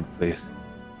ice cold, please?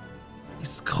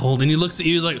 It's cold. And he looks at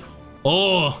you, he's like,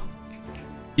 "Oh,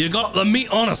 you got the meat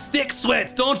on a stick,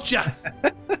 Sweat, don't you?"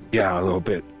 Yeah, a little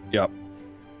bit. Yep.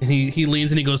 And he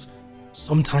leans and he goes,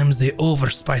 "Sometimes they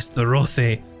overspice the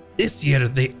rothe. This year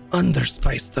they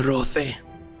underspice the rothe."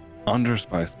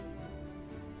 Underspiced.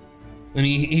 And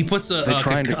he puts They're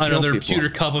trying to kill another people. pewter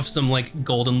cup of some like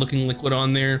golden looking liquid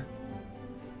on there.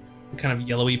 Kind of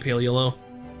yellowy, pale yellow.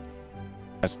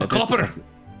 That's A copper.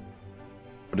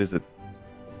 What is it?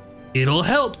 It'll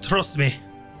help, trust me.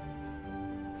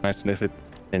 Can I sniff it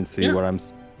and see Yeah. what I'm?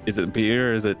 Is it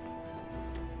beer? Is it?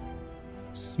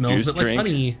 Smells a Juice bit like drink.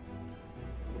 honey.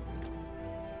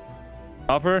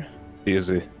 Copper?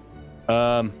 Easy.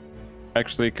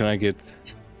 Actually, can I get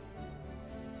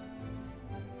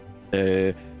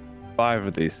 5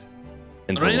 of these?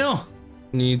 In Right total? now.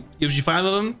 And he gives you 5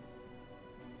 of them.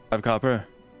 5 copper.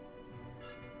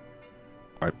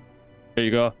 Alright. Here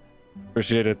you go.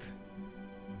 Appreciate it.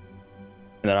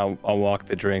 And then I'll walk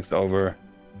the drinks over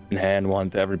and hand one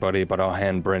to everybody, but I'll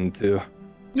hand Bryn too.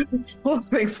 Oh,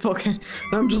 thanks, Vulcan.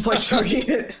 I'm just like chugging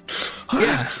it.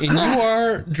 Yeah, and you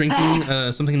are drinking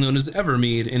something known as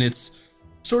Evermead, and it's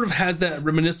sort of has that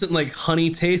reminiscent like honey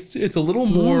taste. It's a little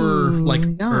more like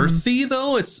yum. earthy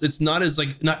though. It's not as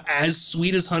like not as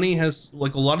sweet as honey. Has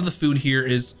like a lot of the food here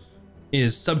is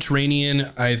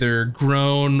subterranean, either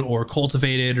grown or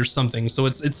cultivated or something. So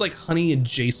it's like honey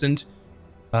adjacent,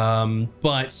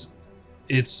 but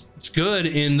it's good.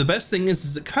 And the best thing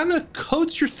is it kind of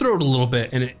coats your throat a little bit,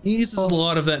 and it eases a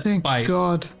lot of that Thank spice.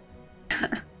 God.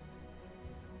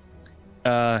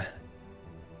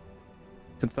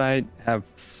 Since I have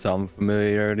some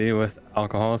familiarity with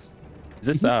alcohols, is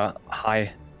this high?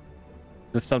 Is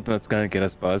this something that's gonna get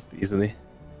us buzzed easily?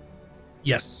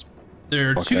 Yes.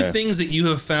 There are 2 Okay. things that you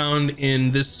have found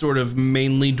in this sort of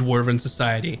mainly dwarven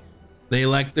society. They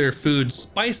like their food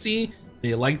spicy,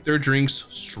 they like their drinks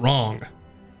strong.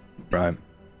 Right.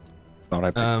 Thought I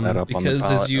picked that up on the Because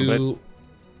palate as you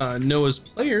know as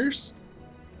players,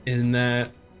 in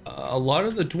that a lot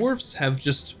of the dwarfs have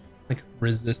just like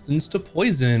resistance to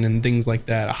poison and things like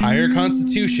that, a higher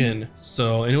constitution.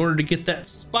 So in order to get that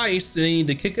spice, they need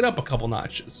to kick it up a couple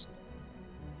notches.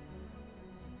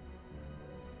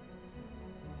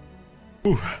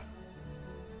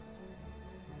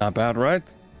 Not bad, right?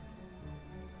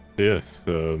 Yes,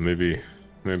 maybe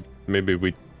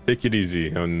we take it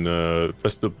easy on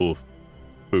festival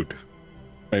food.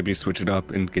 Maybe switch it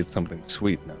up and get something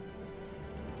sweet now.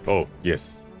 Oh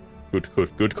yes, good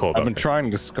call. I've been Valkyrie.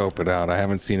 trying to scope it out. I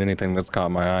haven't seen anything that's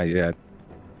caught my eye yet.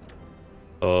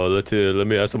 Let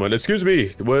me ask someone. Excuse me,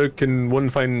 where can one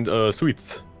find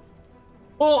sweets?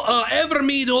 Oh,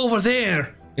 Evermead over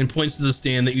there, and points to the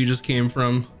stand that you just came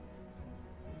from.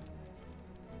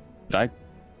 Did I?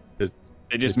 It-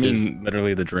 They just it mean is-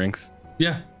 literally the drinks.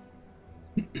 Yeah.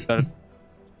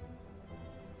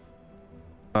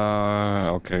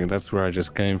 Okay, that's where I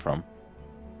just came from.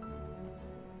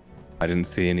 I didn't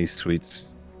see any sweets.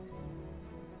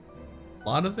 A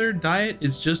lot of their diet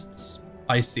is just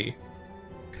spicy.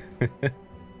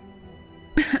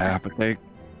 Yeah, but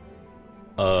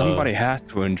somebody has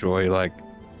to enjoy like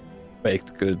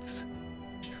baked goods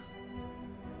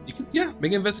You could, yeah,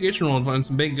 make an investigation roll and find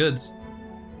some baked goods.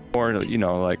 or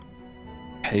like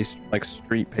like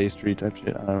street pastry type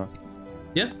shit. I don't know.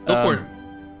 Yeah, go for it.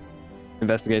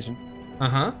 Investigation.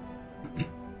 Uh-huh.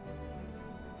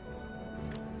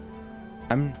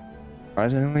 I'm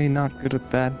surprisingly not good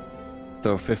at that.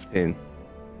 So 15.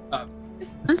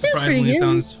 pretty Surprisingly, it good.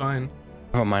 sounds fine.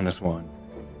 Oh, -1.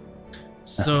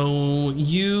 So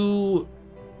you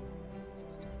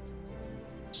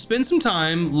spend some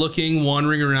time looking,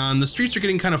 wandering around. The streets are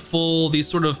getting kind of full. These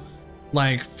sort of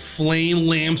like flame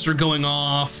lamps are going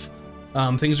off.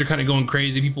 Things are kind of going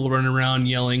crazy. People running around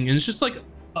yelling, and it's just like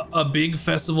a big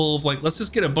festival of like, let's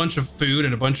just get a bunch of food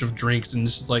and a bunch of drinks and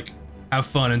just like have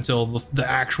fun until the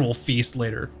actual feast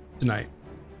later tonight.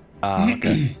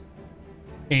 Okay.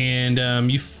 And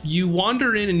you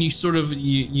wander in and you sort of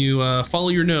you follow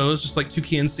your nose just like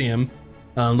Tuki and Sam,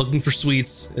 looking for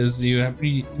sweets. As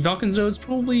Valken's Node's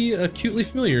probably acutely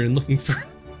familiar in looking for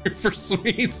for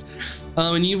sweets.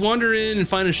 And you wander in and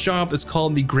find a shop that's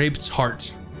called the Grape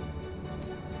Tart.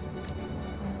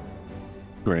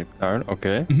 Grape tart.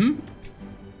 Okay. Mm-hmm.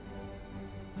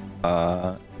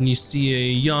 Mm-hmm. And you see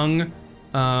a young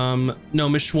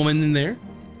gnomish woman in there.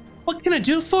 What can I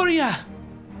do for ya?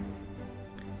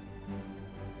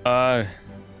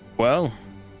 Well,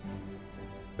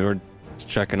 we were just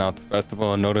checking out the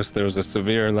festival and noticed there was a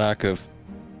severe lack of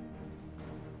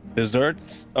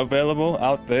desserts available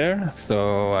out there,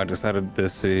 so I decided to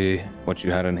see what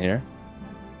you had in here.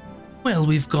 Well,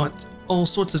 we've got all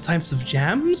sorts of types of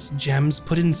jams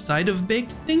put inside of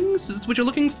baked things. Is this what you're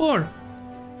looking for?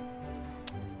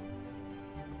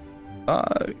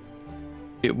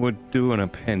 It would do in a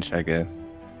pinch, I guess.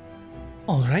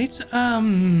 All right.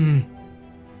 I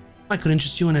could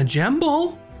interest you in a jam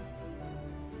ball.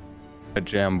 A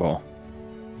jam ball.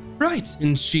 Right.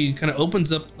 And she kind of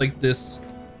opens up like this,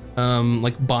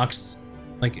 like box,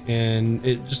 like, and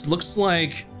it just looks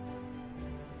like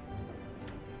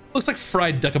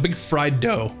fried duck, a big fried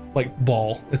dough, like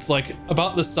ball. It's like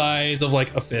about the size of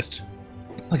like a fist.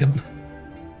 Like a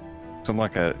Something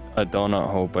like a donut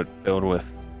hole, but filled with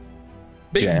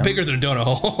jam. bigger than a donut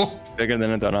hole. Bigger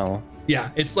than a donut hole.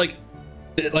 Yeah, it's like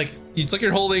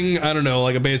you're holding, I don't know,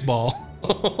 like a baseball.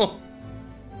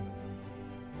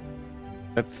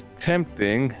 That's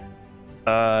tempting.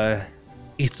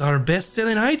 It's our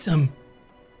best-selling item.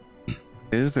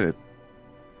 Is it?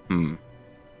 We'll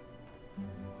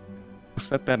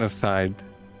set that aside.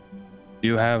 Do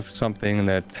you have something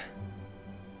that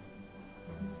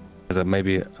has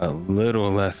maybe a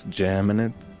little less jam in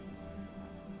it?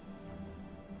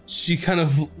 She kind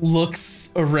of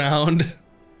looks around.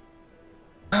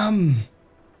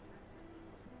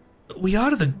 We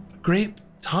are the Grape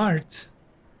Tart.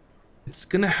 It's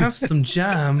gonna have some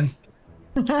jam.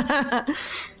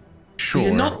 Sure. Do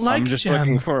you not like I'm just jam?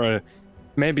 looking for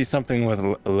maybe something with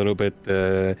a little bit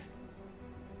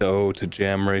dough to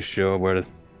jam ratio, where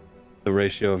the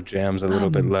ratio of jam's a little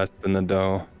bit less than the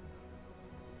dough.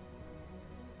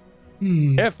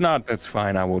 If not, that's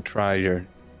fine. I will try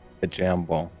the jam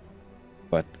ball,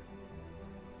 but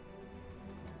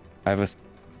I have a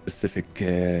specific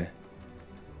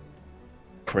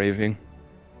craving.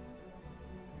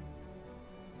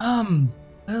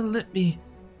 Well, let me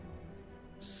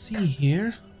see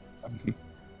here.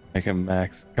 Make a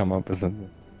max come up with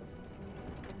something.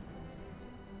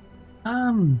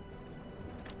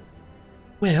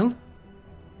 Well,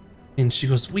 and she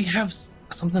goes, we have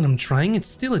something I'm trying. It's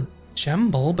still a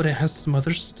jam ball, but it has some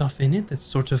other stuff in it that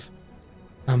sort of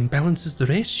balances the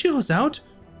ratios out.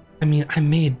 I mean, I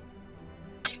made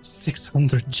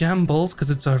 600 jam balls because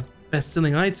it's our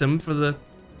best-selling item for the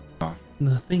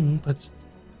thing, but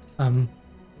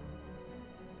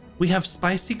we have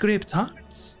spicy grape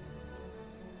tarts.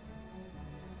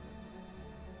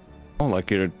 Oh,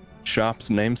 like your shop's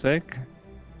namesake?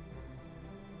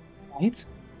 Right?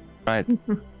 Right.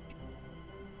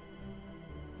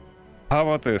 How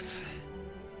about this?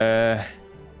 I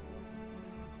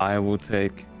will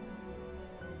take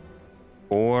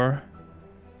 4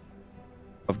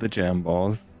 of the jam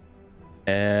balls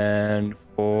and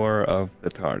 4 of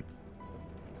the tarts.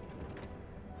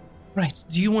 Right.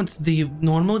 Do you want the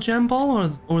normal jam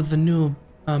ball or the new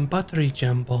buttery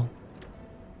jam ball?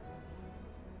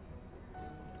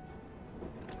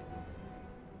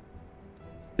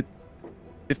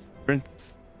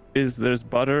 Difference is there's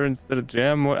butter instead of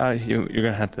jam. You're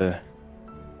gonna have to.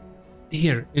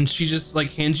 Here, and she just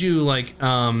like hands you like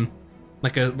a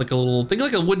little, think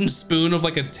like a wooden spoon of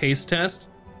like a taste test.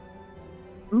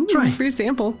 Ooh, Try. free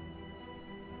sample.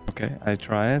 Okay, I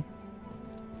try it.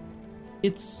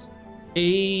 It's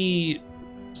a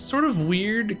sort of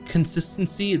weird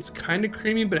consistency. It's kind of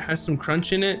creamy, but it has some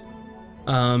crunch in it.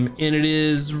 And it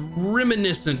is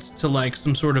reminiscent to like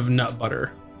some sort of nut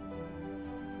butter.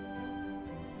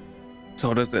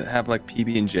 So does it have like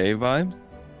PB&J vibes?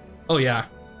 Oh yeah,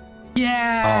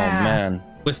 Yeah. Oh man.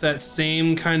 with that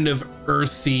same kind of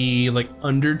earthy like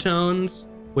undertones,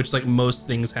 which like most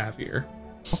things have here.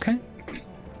 Okay.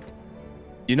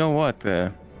 You know what? This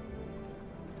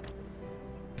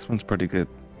one's pretty good.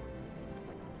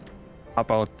 How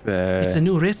about? It's a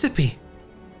new recipe.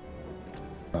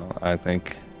 Well, I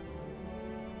think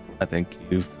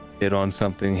you've hit on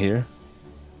something here,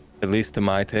 at least to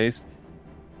my taste.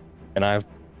 And I've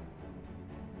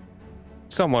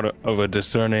somewhat of a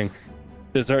discerning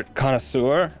dessert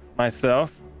connoisseur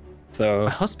myself. So My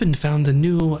husband found a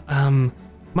new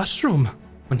mushroom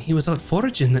when he was out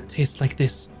foraging that tastes like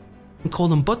this. We call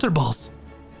them butterballs.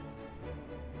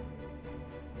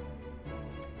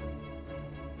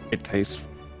 It tastes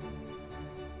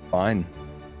fine.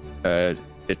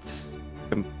 It's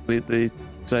completely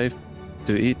safe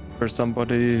to eat for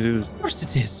somebody who's Of course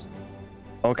it is.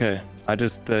 okay. I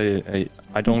just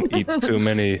I don't eat too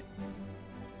many.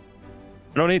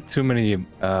 I don't eat too many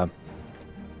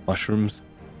mushrooms.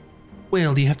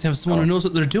 Well, you have to have someone who knows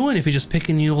what they're doing. If you're just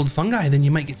picking the old fungi, then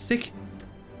you might get sick.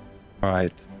 All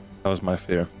right, that was my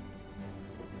fear.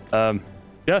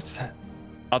 Yes,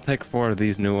 I'll take 4 of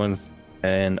these new ones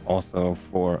and also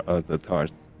 4 of the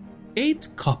tarts. 8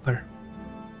 copper.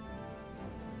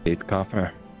 8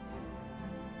 copper.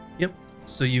 Yep.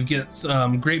 So you get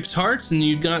some grape tarts and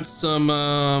you got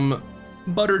some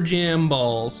butter jam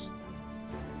balls.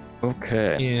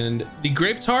 Okay. And the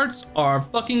grape tarts are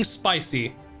fucking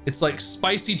spicy. It's like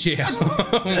spicy jam.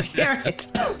 Right.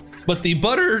 But the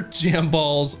butter jam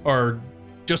balls are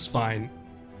just fine.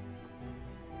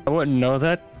 I wouldn't know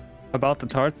that about the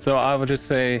tarts, so I would just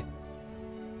say,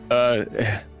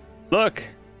 look,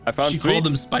 I found She sweets. called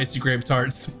them spicy grape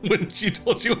tarts when she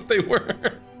told you what they were.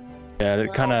 Yeah,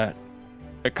 it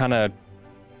kind of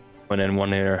went in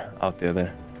one ear, out the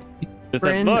other. Just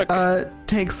like, Bryn look.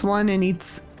 takes one and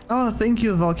eats. Oh, thank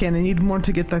you, Volcan. I need more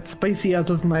to get that spicy out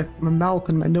of my mouth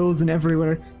and my nose and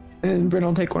everywhere. And Bryn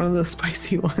will take one of the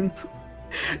spicy ones.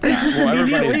 And just Well,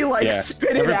 immediately, everybody- yeah, spit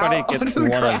it everybody out gets onto the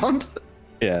one of- ground.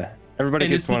 Yeah, everybody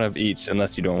And gets it's- one of each,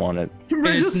 unless you don't want it. Bryn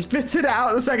it's- just spits it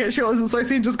out the second she realizes it's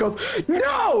spicy and just goes,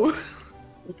 no!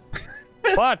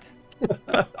 What?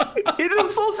 It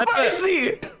is so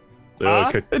spicy!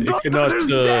 Huh? I It don't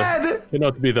understand!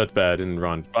 cannot be that bad in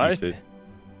Ron. Right?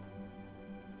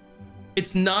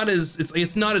 It's not as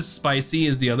spicy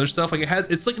as the other stuff. Like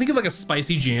it's like, think of like a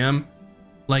spicy jam.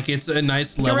 Like it's a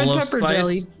nice Like a level red of pepper spice.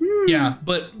 jelly. Yeah,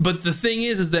 but the thing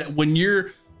is that when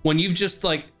you've just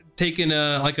like taken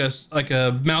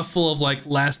a mouthful of like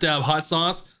last dab hot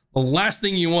sauce, the last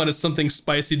thing you want is something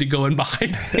spicy to go in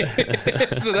behind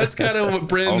it. So that's kind of what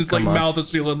Bryn's come on. mouth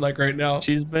is feeling like right now.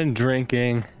 She's been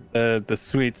drinking the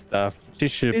sweet stuff. She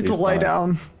should I need be to lie fine.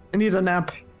 down. I need a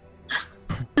nap.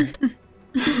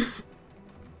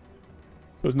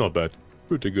 It was not bad.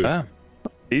 Pretty good. Yeah.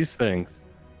 These things,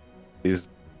 these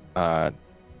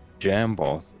jam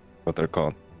balls, what they're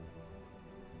called.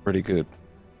 Pretty good.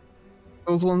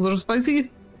 Those ones that are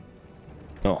spicy?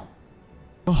 No.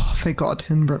 Oh, thank God.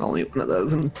 And Bryn will eat one of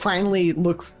those and finally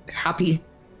looks happy.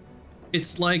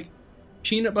 It's like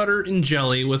peanut butter and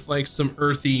jelly with like some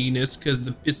earthiness because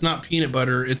it's not peanut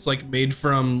butter. It's like made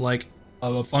from like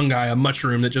a fungi, a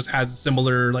mushroom that just has a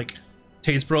similar like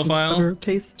taste profile. Butter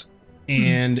taste.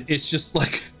 And it's just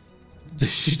like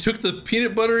she took the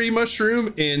peanut buttery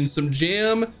mushroom and some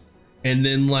jam and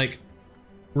then like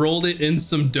rolled it in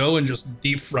some dough and just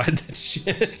deep fried that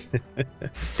shit.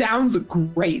 Sounds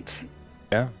great.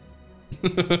 Yeah.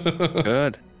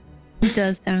 Good. It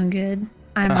does sound good.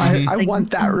 I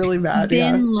want that really bad.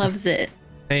 Ben Yeah. loves it.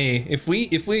 Hey, if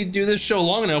we do this show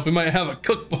long enough, we might have a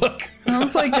cookbook.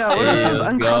 Sounds like what are There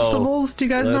those you go. Uncrustables? Do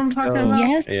you guys know what I'm Let's talking go. about?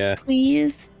 Yes, Yeah.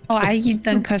 please. Oh, I eat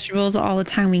the Uncrustables all the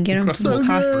time. We get them from Uncrustables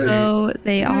are Costco.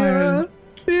 They are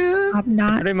Yeah. top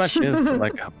notch. Pretty much is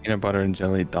like a peanut butter and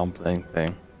jelly dumpling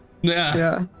thing. Yeah.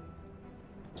 Yeah.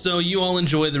 So you all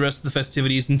enjoy the rest of the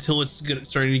festivities until it's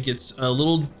starting to get a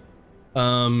little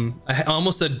I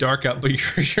almost said dark out, but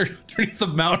you're underneath the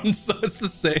mountain, so it's the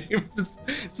same.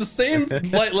 It's the same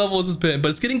light level as it's been, but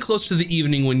it's getting close to the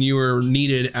evening when you are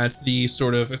needed at the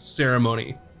sort of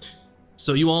ceremony.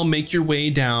 So you all make your way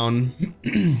down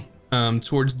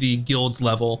towards the guild's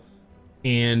level,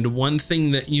 and one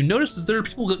thing that you notice is there are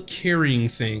people carrying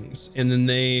things, and then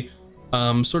they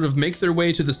sort of make their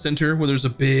way to the center where there's a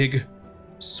big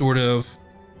sort of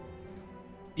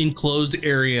enclosed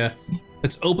area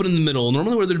that's open in the middle,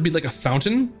 normally where there'd be like a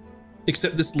fountain,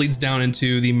 except this leads down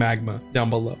into the magma down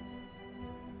below.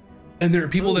 And there are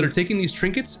people that are taking these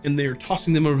trinkets and they're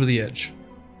tossing them over the edge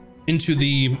into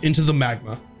the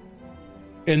magma.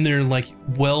 And they're like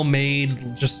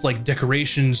well-made, just like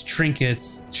decorations,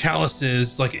 trinkets,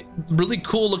 chalices, like really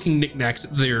cool looking knickknacks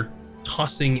that they're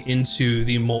tossing into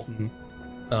the molten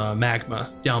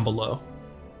magma down below.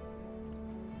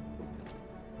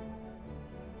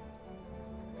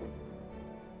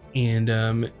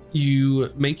 And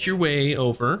you make your way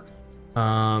over,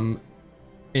 and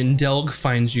Delg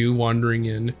finds you wandering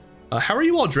in. How are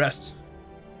you all dressed?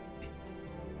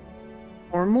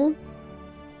 Normal?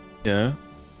 Yeah.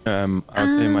 I would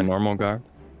say my normal garb.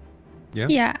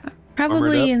 Yeah,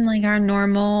 probably in like our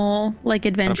normal like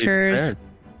Gotta be adventures prepared.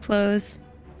 clothes.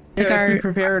 Like Yeah, our- be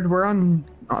prepared. We're on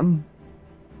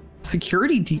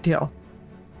security detail.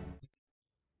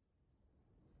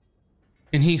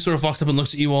 And he sort of walks up and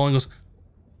looks at you all and goes,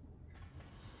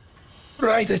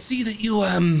 Right, I see that you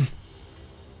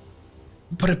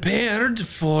prepared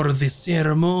for the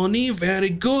ceremony. Very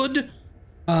good.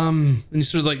 And he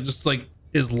sort of like just like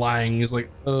is lying. He's like,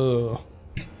 oh.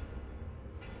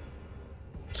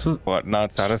 So What?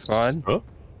 Not satisfied? Huh?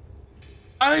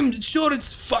 I'm sure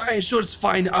it's fine. Sure it's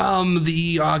fine.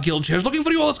 The guild chair's looking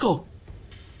for you all. Let's go.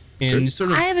 And you sort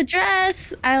of I have a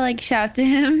dress. I like shout to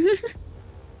him.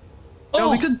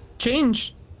 we could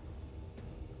change.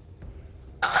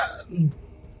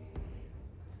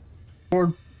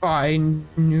 Or buy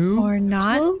new Or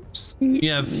not. clothes?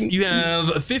 you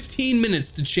have 15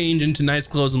 minutes to change into nice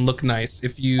clothes and look nice.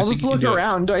 If you I'll think just you can look do it.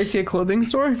 around. Do I see a clothing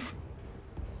store?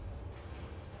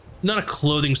 Not a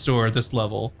clothing store at this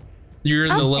level. You're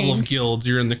in the level of change. guilds.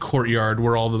 You're in the courtyard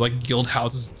where all the like guild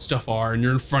houses and stuff are, and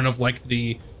you're in front of like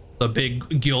the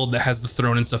big guild that has the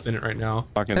throne and stuff in it right now.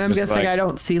 Fucking And I'm just guessing like- I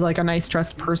don't see like a nice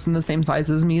dressed person the same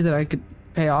size as me that I could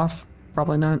pay off.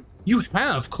 Probably not. You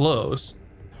have clothes.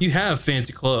 You have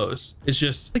fancy clothes. It's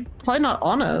just Like probably not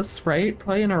on us, right?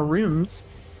 Probably in our rooms.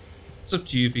 it's up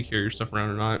to you if you carry your stuff around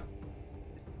or not.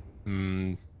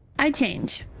 Hmm. I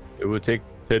change. It would take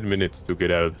 10 minutes to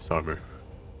get out of this armor.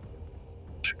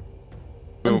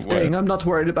 I'm Oh, staying. what? I'm not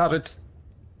worried about it.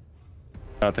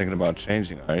 Not thinking about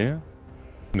changing, are you?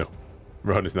 No,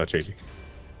 Ron is not changing.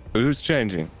 Who's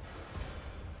changing?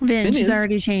 Vince It has is.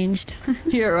 already changed.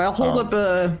 Here, I'll hold Oh.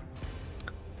 up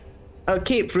a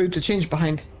cape for you to change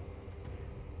behind.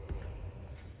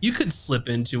 You could slip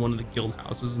into one of the guild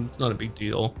houses, and it's not a big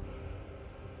deal.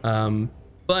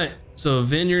 But so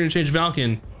Vin, you're gonna change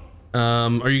Valken.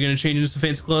 Are you gonna change into some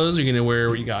fancy clothes? Or are you gonna wear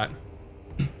what you got?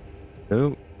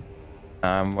 Who?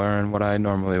 I'm wearing what I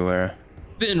normally wear.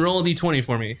 Vin, roll a d20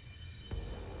 for me.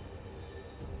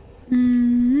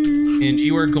 Mm, And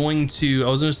you are going to, I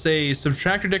was going to say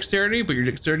subtract your dexterity, but your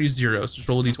dexterity is 0, so just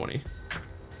roll a d20.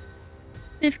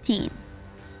 15.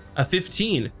 A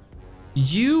 15.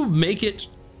 You make it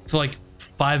to like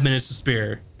 5 minutes to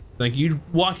spare. Like you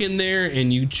walk in there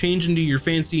and you change into your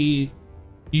fancy,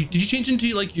 did you change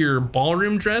into like your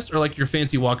ballroom dress or like your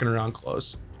fancy walking around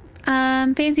clothes?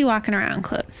 Fancy walking around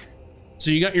clothes. So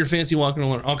you got your fancy walking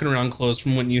around clothes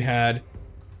from when you had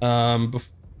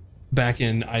back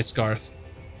in Icegarth.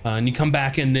 And you come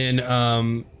back and then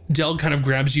Del kind of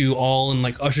grabs you all and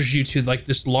like ushers you to like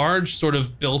this large sort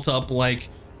of built up like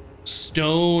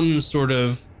stone sort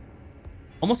of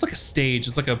almost like a stage.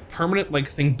 It's like a permanent like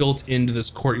thing built into this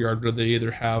courtyard where they either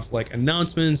have like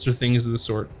announcements or things of the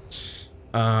sort.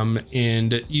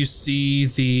 And you see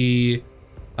the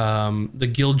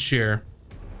guild chair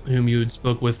whom you had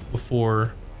spoke with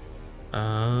before,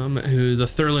 who the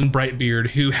Thurlin Brightbeard,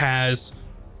 who has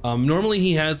normally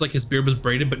he has like his beard was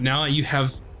braided, but now you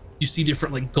see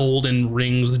different like golden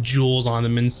rings with jewels on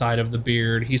them inside of the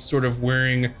beard. He's sort of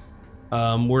wearing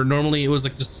where normally it was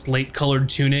like the slate colored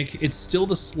tunic. It's still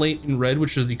the slate and red,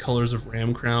 which are the colors of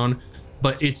Ram Crown,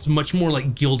 but it's much more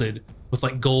like gilded with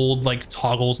like gold like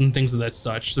toggles and things of that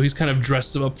such. So he's kind of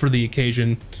dressed up for the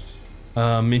occasion.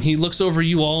 And he looks over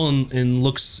you all and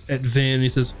looks at Vin and he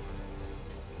says,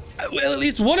 well, at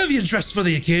least one of you dressed for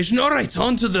the occasion. All right,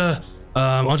 onto the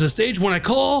stage when I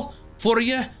call for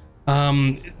you.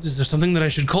 Is there something that I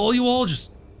should call you all?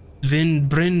 Just Vin,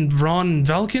 Bryn, Ron,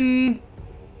 Valken?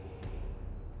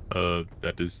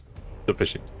 That is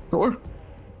sufficient. Sure.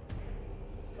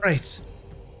 Right.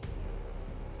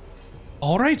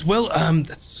 All right, well,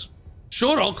 that's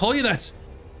sure, I'll call you that.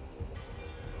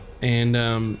 And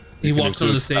he You can walks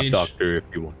onto the include Staff stage. Doctor if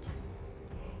you want.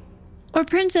 Or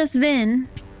Princess Vin.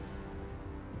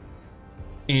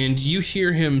 And you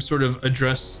hear him sort of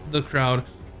address the crowd.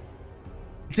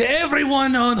 To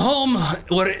everyone on home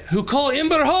who call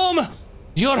Ember home,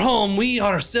 your home, we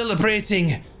are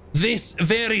celebrating this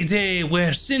very day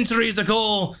where centuries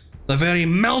ago, the very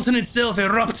mountain itself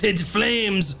erupted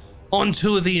flames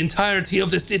onto the entirety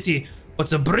of the city. But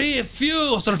the brave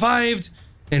few survived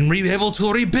and were able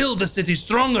to rebuild the city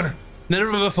stronger than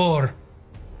ever before.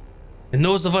 And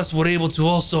those of us were able to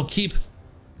also keep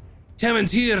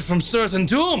Tementir from certain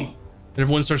doom. And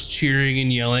everyone starts cheering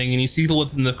and yelling, and you see people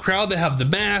within the crowd that have the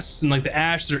masks and like the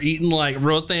ash, they're eating like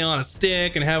rote on a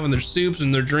stick and having their soups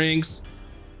and their drinks.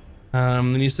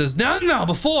 And he says, now,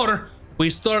 before we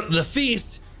start the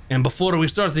feast and before we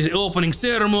start the opening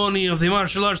ceremony of the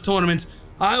martial arts tournament,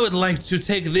 I would like to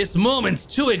take this moment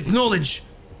to acknowledge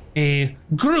a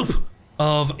group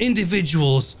of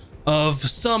individuals of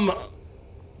some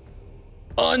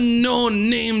unknown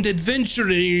named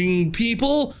adventuring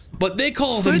people, but they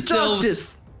call Sweet themselves.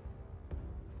 Justice.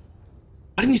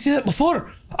 Why didn't you say that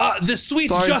before? The Sweet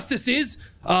Sorry. Justices,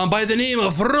 by the name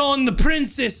of Ron, the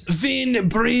Princess, Vin,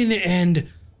 Bryn, and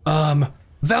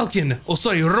Valken, oh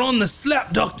sorry, Ron the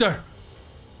Slap Doctor.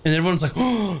 And everyone's like,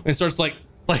 oh, and starts like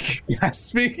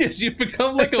gasping as you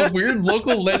become like a weird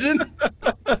local legend.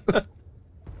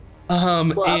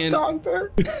 Slap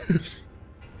doctor.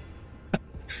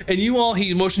 And you all,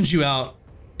 he motions you out,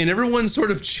 and everyone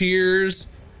sort of cheers,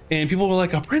 and people were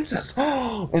like, a princess.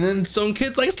 Oh, and then some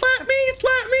kid's like, slap me.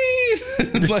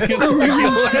 Like,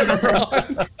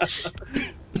 it's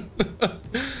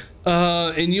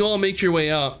and you all make your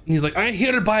way out. And he's like, I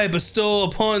hereby bestow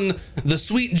upon the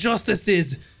sweet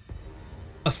justices,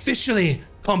 officially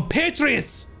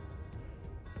compatriots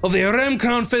of the Ram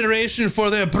Crown Federation, for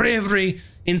their bravery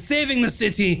in saving the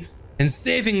city and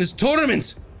saving this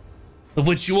tournament, of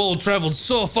which you all traveled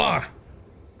so far.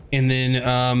 And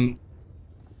then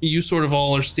you sort of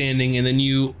all are standing, and then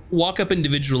you walk up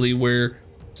individually, where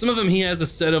some of them, he has a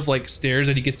set of like stairs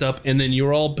that he gets up, and then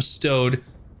you're all bestowed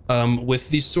with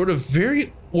these sort of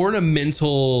very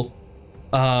ornamental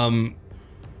like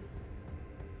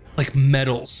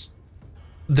medals.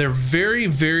 They're very,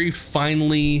 very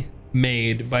finely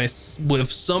made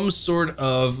with some sort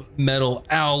of metal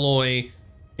alloy,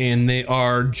 and they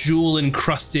are jewel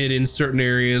encrusted in certain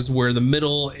areas, where the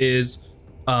middle is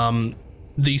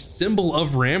the symbol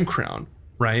of Ram Crown,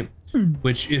 right?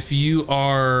 Which, if you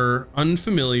are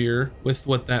unfamiliar with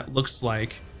what that looks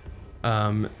like,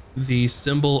 the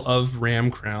symbol of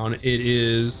Ram Crown, it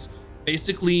is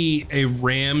basically a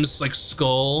ram's like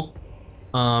skull,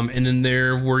 and then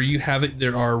there, where you have it,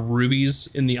 there are rubies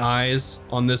in the eyes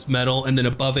on this metal, and then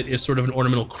above it is sort of an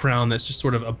ornamental crown that's just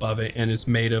sort of above it, and it's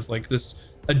made of like this,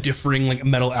 a differing like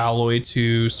metal alloy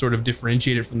to sort of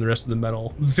differentiate it from the rest of the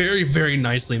metal. Very, very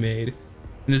nicely made.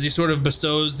 And as he sort of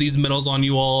bestows these medals on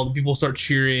you all, people start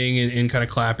cheering and kind of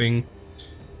clapping.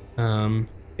 And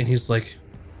he's like,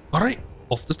 all right,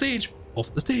 off the stage.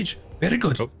 Very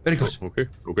good, very good. Okay.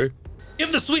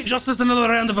 Give the sweet justice another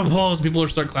round of applause. People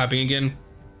start clapping again.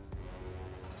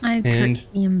 I curtsy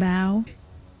and bow.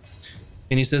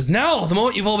 And he says, now, the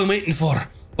moment you've all been waiting for,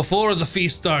 before the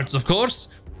feast starts, of course.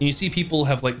 And you see people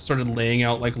have like started laying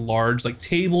out like large like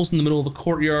tables in the middle of the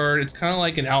courtyard. It's kind of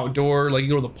like an outdoor, like you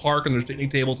go to the park and there's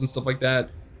picnic tables and stuff like that.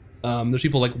 There's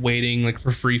people like waiting like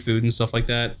for free food and stuff like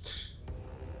that.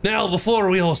 Now,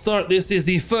 before we all start, this is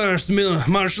the first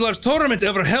martial arts tournament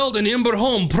ever held in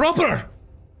Emberholm proper.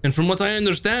 And from what I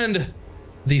understand,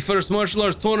 the first martial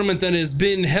arts tournament that has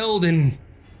been held in,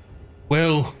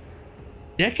 well,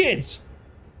 decades.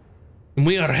 And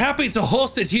we are happy to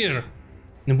host it here.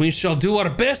 And we shall do our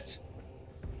best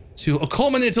to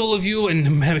accommodate all of you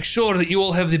and make sure that you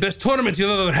all have the best tournament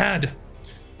you've ever had.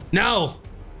 Now,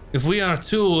 if we are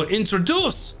to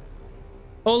introduce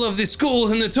all of the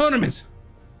schools in the tournament.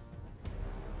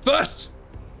 First,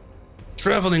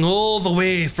 traveling all the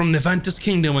way from the Ventus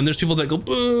Kingdom, and there's people that go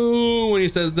boo when he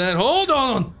says that. Hold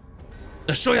on!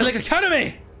 The Shoya Lake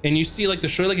Academy! And you see like the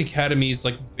Shoya Lake Academy's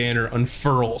like banner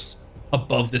unfurls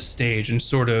above this stage and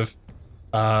sort of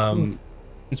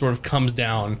comes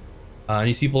down, and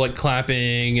you see people like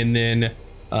clapping, and then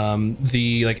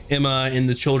the like Emma and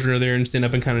the children are there and stand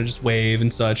up and kind of just wave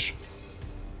and such.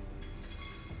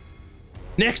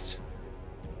 Next,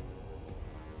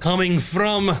 coming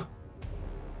from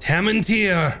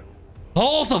Tamantir,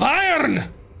 Halls of Iron,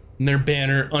 and their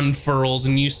banner unfurls,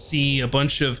 and you see a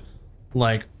bunch of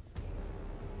like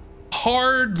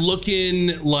hard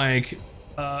looking like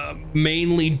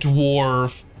mainly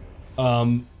dwarf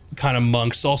kind of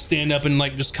monks all stand up and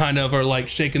like just kind of are like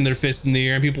shaking their fists in the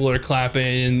air, and people are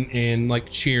clapping and like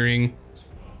cheering.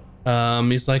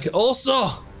 He's like,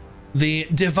 also the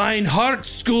Divine Heart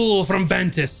School from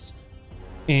Ventus,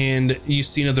 and you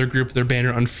see another group, their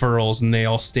banner unfurls and they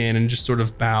all stand and just sort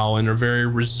of bow and are very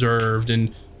reserved,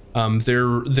 and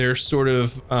their sort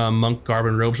of monk garb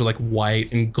and robes are like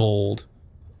white and gold.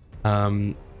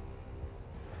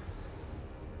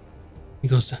 He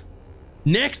goes,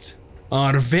 next,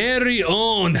 our very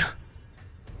own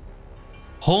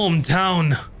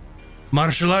hometown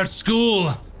martial arts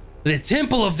school, the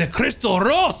Temple of the Crystal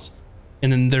Rose.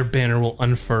 And then their banner will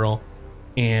unfurl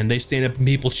and they stand up and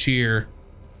people cheer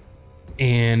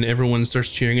and everyone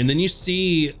starts cheering. And then you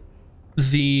see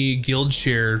the guild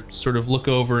chair sort of look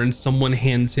over and someone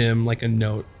hands him like a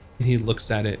note and he looks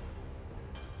at it.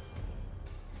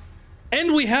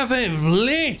 And we have a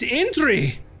late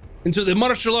entry into the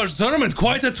martial arts tournament,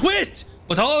 quite a twist,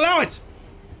 but I'll allow it.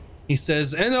 He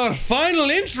says, and our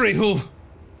final entry, who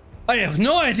I have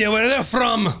no idea where they're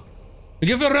from.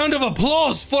 Give a round of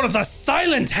applause for the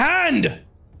Silent Hand.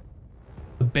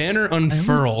 The banner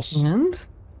unfurls. And?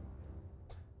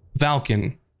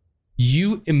 Valken,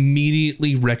 you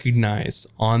immediately recognize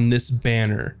on this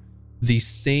banner the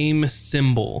same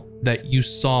symbol that you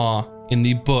saw in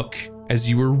the book as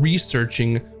you were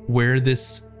researching where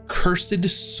this cursed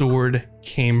sword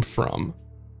came from.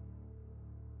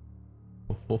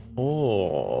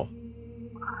 Oh.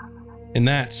 And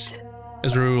that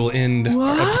is where we will end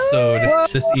our episode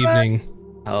this evening.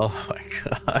 Oh my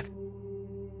god.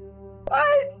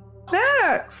 What?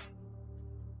 Max!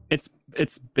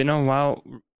 It's been a while.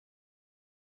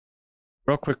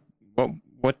 Real quick,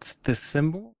 what's the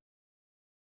symbol?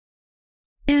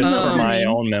 And Just what's for the my name?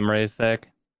 own memory's sake.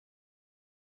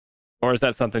 Or is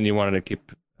that something you wanted to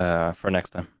keep for next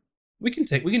time? We can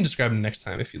describe them next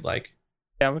time if you'd like.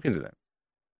 Yeah, we can do that.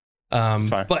 It's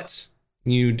fine. But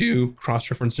you do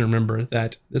cross-reference and remember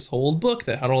that this whole old book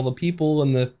that had all the people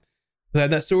and who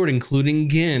had that sword, including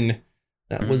Gin,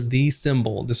 that was the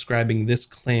symbol describing this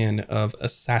clan of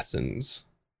assassins.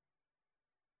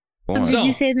 Boy. Did So-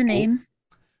 you say the name?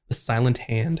 The Silent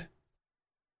Hand.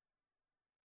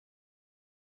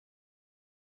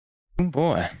 Oh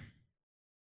boy.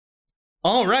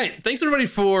 All right. Thanks everybody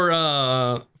for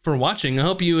watching. I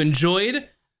hope you enjoyed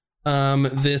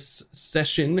this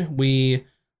session. We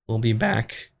will be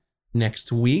back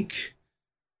next week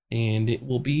and it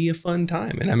will be a fun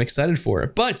time and I'm excited for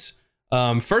it. But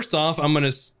first off, I'm going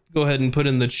to go ahead and put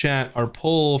in the chat our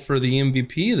poll for the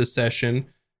MVP of the session,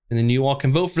 and then you all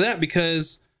can vote for that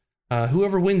because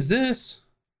whoever wins this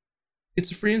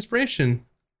gets a free inspiration.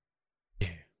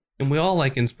 And we all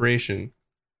like inspiration.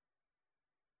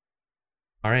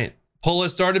 All right. Poll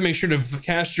has started. Make sure to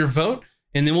cast your vote.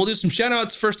 And then we'll do some shout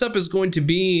outs. First up is going to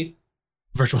be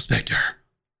Virtual Spectre.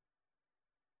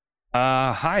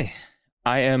 Hi.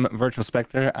 I am Virtual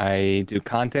Spectre. I do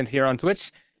content here on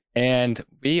Twitch, and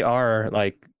we are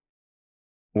like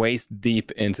waist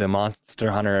deep into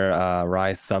Monster Hunter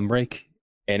Rise Sunbreak,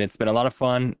 and it's been a lot of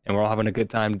fun, and we're all having a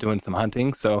good time doing some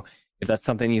hunting. So if that's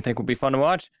something you think would be fun to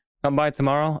watch, come by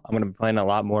tomorrow. I'm going to be playing a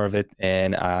lot more of it,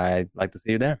 and I'd like to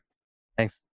see you there.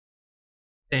 Thanks.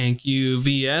 Thank you,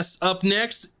 VS. Up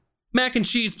next, Mac and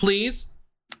Cheese, please.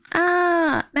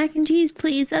 Mac and cheese,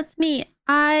 please. That's me.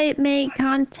 I make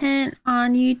content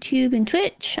on YouTube and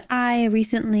Twitch. I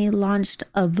recently launched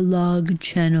a vlog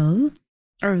channel,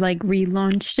 or like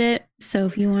relaunched it. So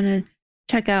if you want to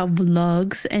check out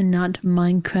vlogs and not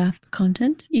Minecraft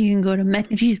content, you can go to Mac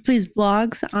and Cheese Please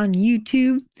Vlogs on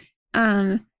YouTube.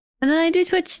 And then I do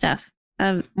Twitch stuff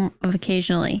of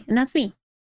occasionally, and that's me.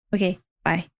 Okay,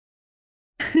 bye.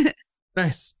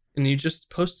 Nice. And you just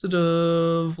posted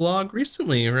a vlog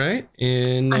recently, right?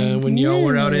 And I when y'all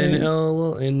were out in did.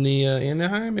 the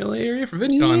Anaheim, LA area for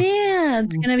VidCon. Yeah,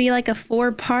 it's gonna be like a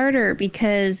 4-parter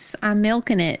because I'm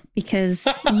milking it because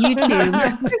YouTube.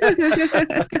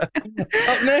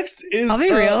 Up next is I'll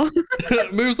be real.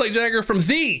 Moves Like Jagger from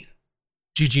the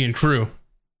GG and Crew.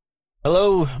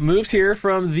 Hello, Moobs here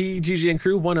from the GG and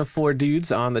Crew, one of 4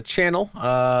 dudes on the channel.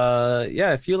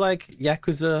 Yeah, if you like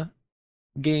Yakuza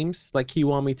games like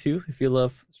Kiwami 2, if you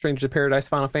love Stranger to Paradise,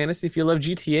 Final Fantasy, if you love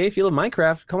GTA, if you love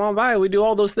Minecraft, come on by. We do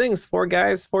all those things. 4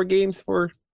 guys, 4 games,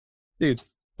 4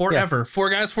 dudes. Forever. Yeah. 4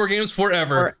 guys, 4 games,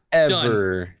 forever.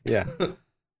 Forever. Yeah.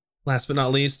 Last but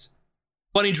not least,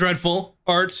 Bunny Dreadful,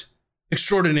 art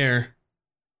extraordinaire.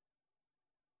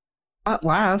 At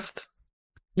last.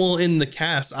 Well, in the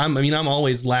cast, I'm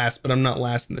always last, but I'm not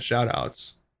last in the shout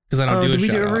outs because I don't do a did we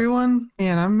shout do out. everyone?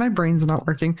 Man, my brain's not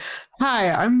working.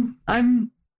 Hi,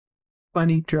 I'm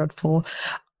Bunny Dreadful.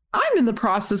 I'm in the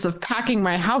process of packing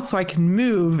my house so I can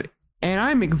move, and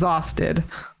I'm exhausted.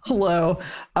 Hello.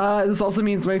 This also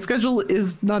means my schedule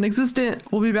is non-existent.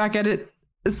 We'll be back at it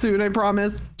soon, I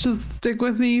promise. Just stick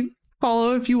with me.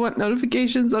 Follow if you want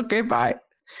notifications. Okay, bye.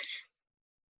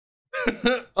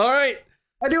 All right.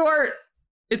 I do art.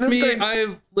 It's me.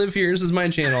 I live here. This is my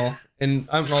channel. And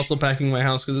I'm also packing my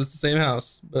house because it's the same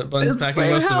house, but Bun's It's the packing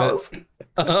same most house.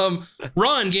 of it.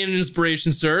 Ron gained an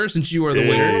inspiration, sir, since you are the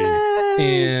winner. Yay!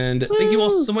 And thank you all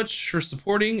so much for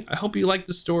supporting. I hope you like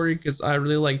the story because I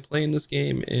really like playing this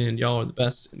game and y'all are the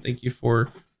best. And thank you for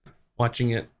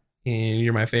watching it. And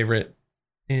you're my favorite.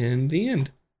 And the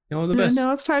end. Y'all are the best. And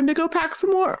now it's time to go pack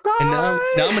some more. Bye. And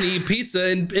now I'm gonna eat pizza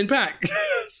and pack.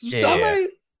 Yeah.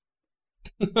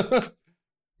 Bye.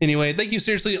 Anyway, thank you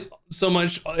seriously so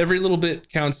much. Every little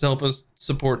bit counts to help us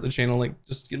support the channel, like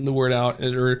just getting the word out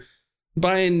or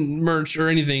buying merch or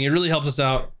anything. It really helps us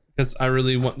out because I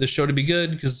really want this show to be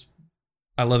good because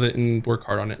I love it and work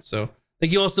hard on it. So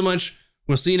thank you all so much.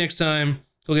 We'll see you next time.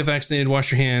 Go get vaccinated,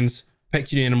 wash your hands, pet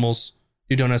cute animals,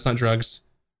 do donuts, not drugs,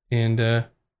 and see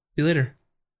you later.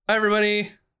 Bye, everybody.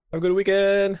 Have a good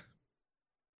weekend.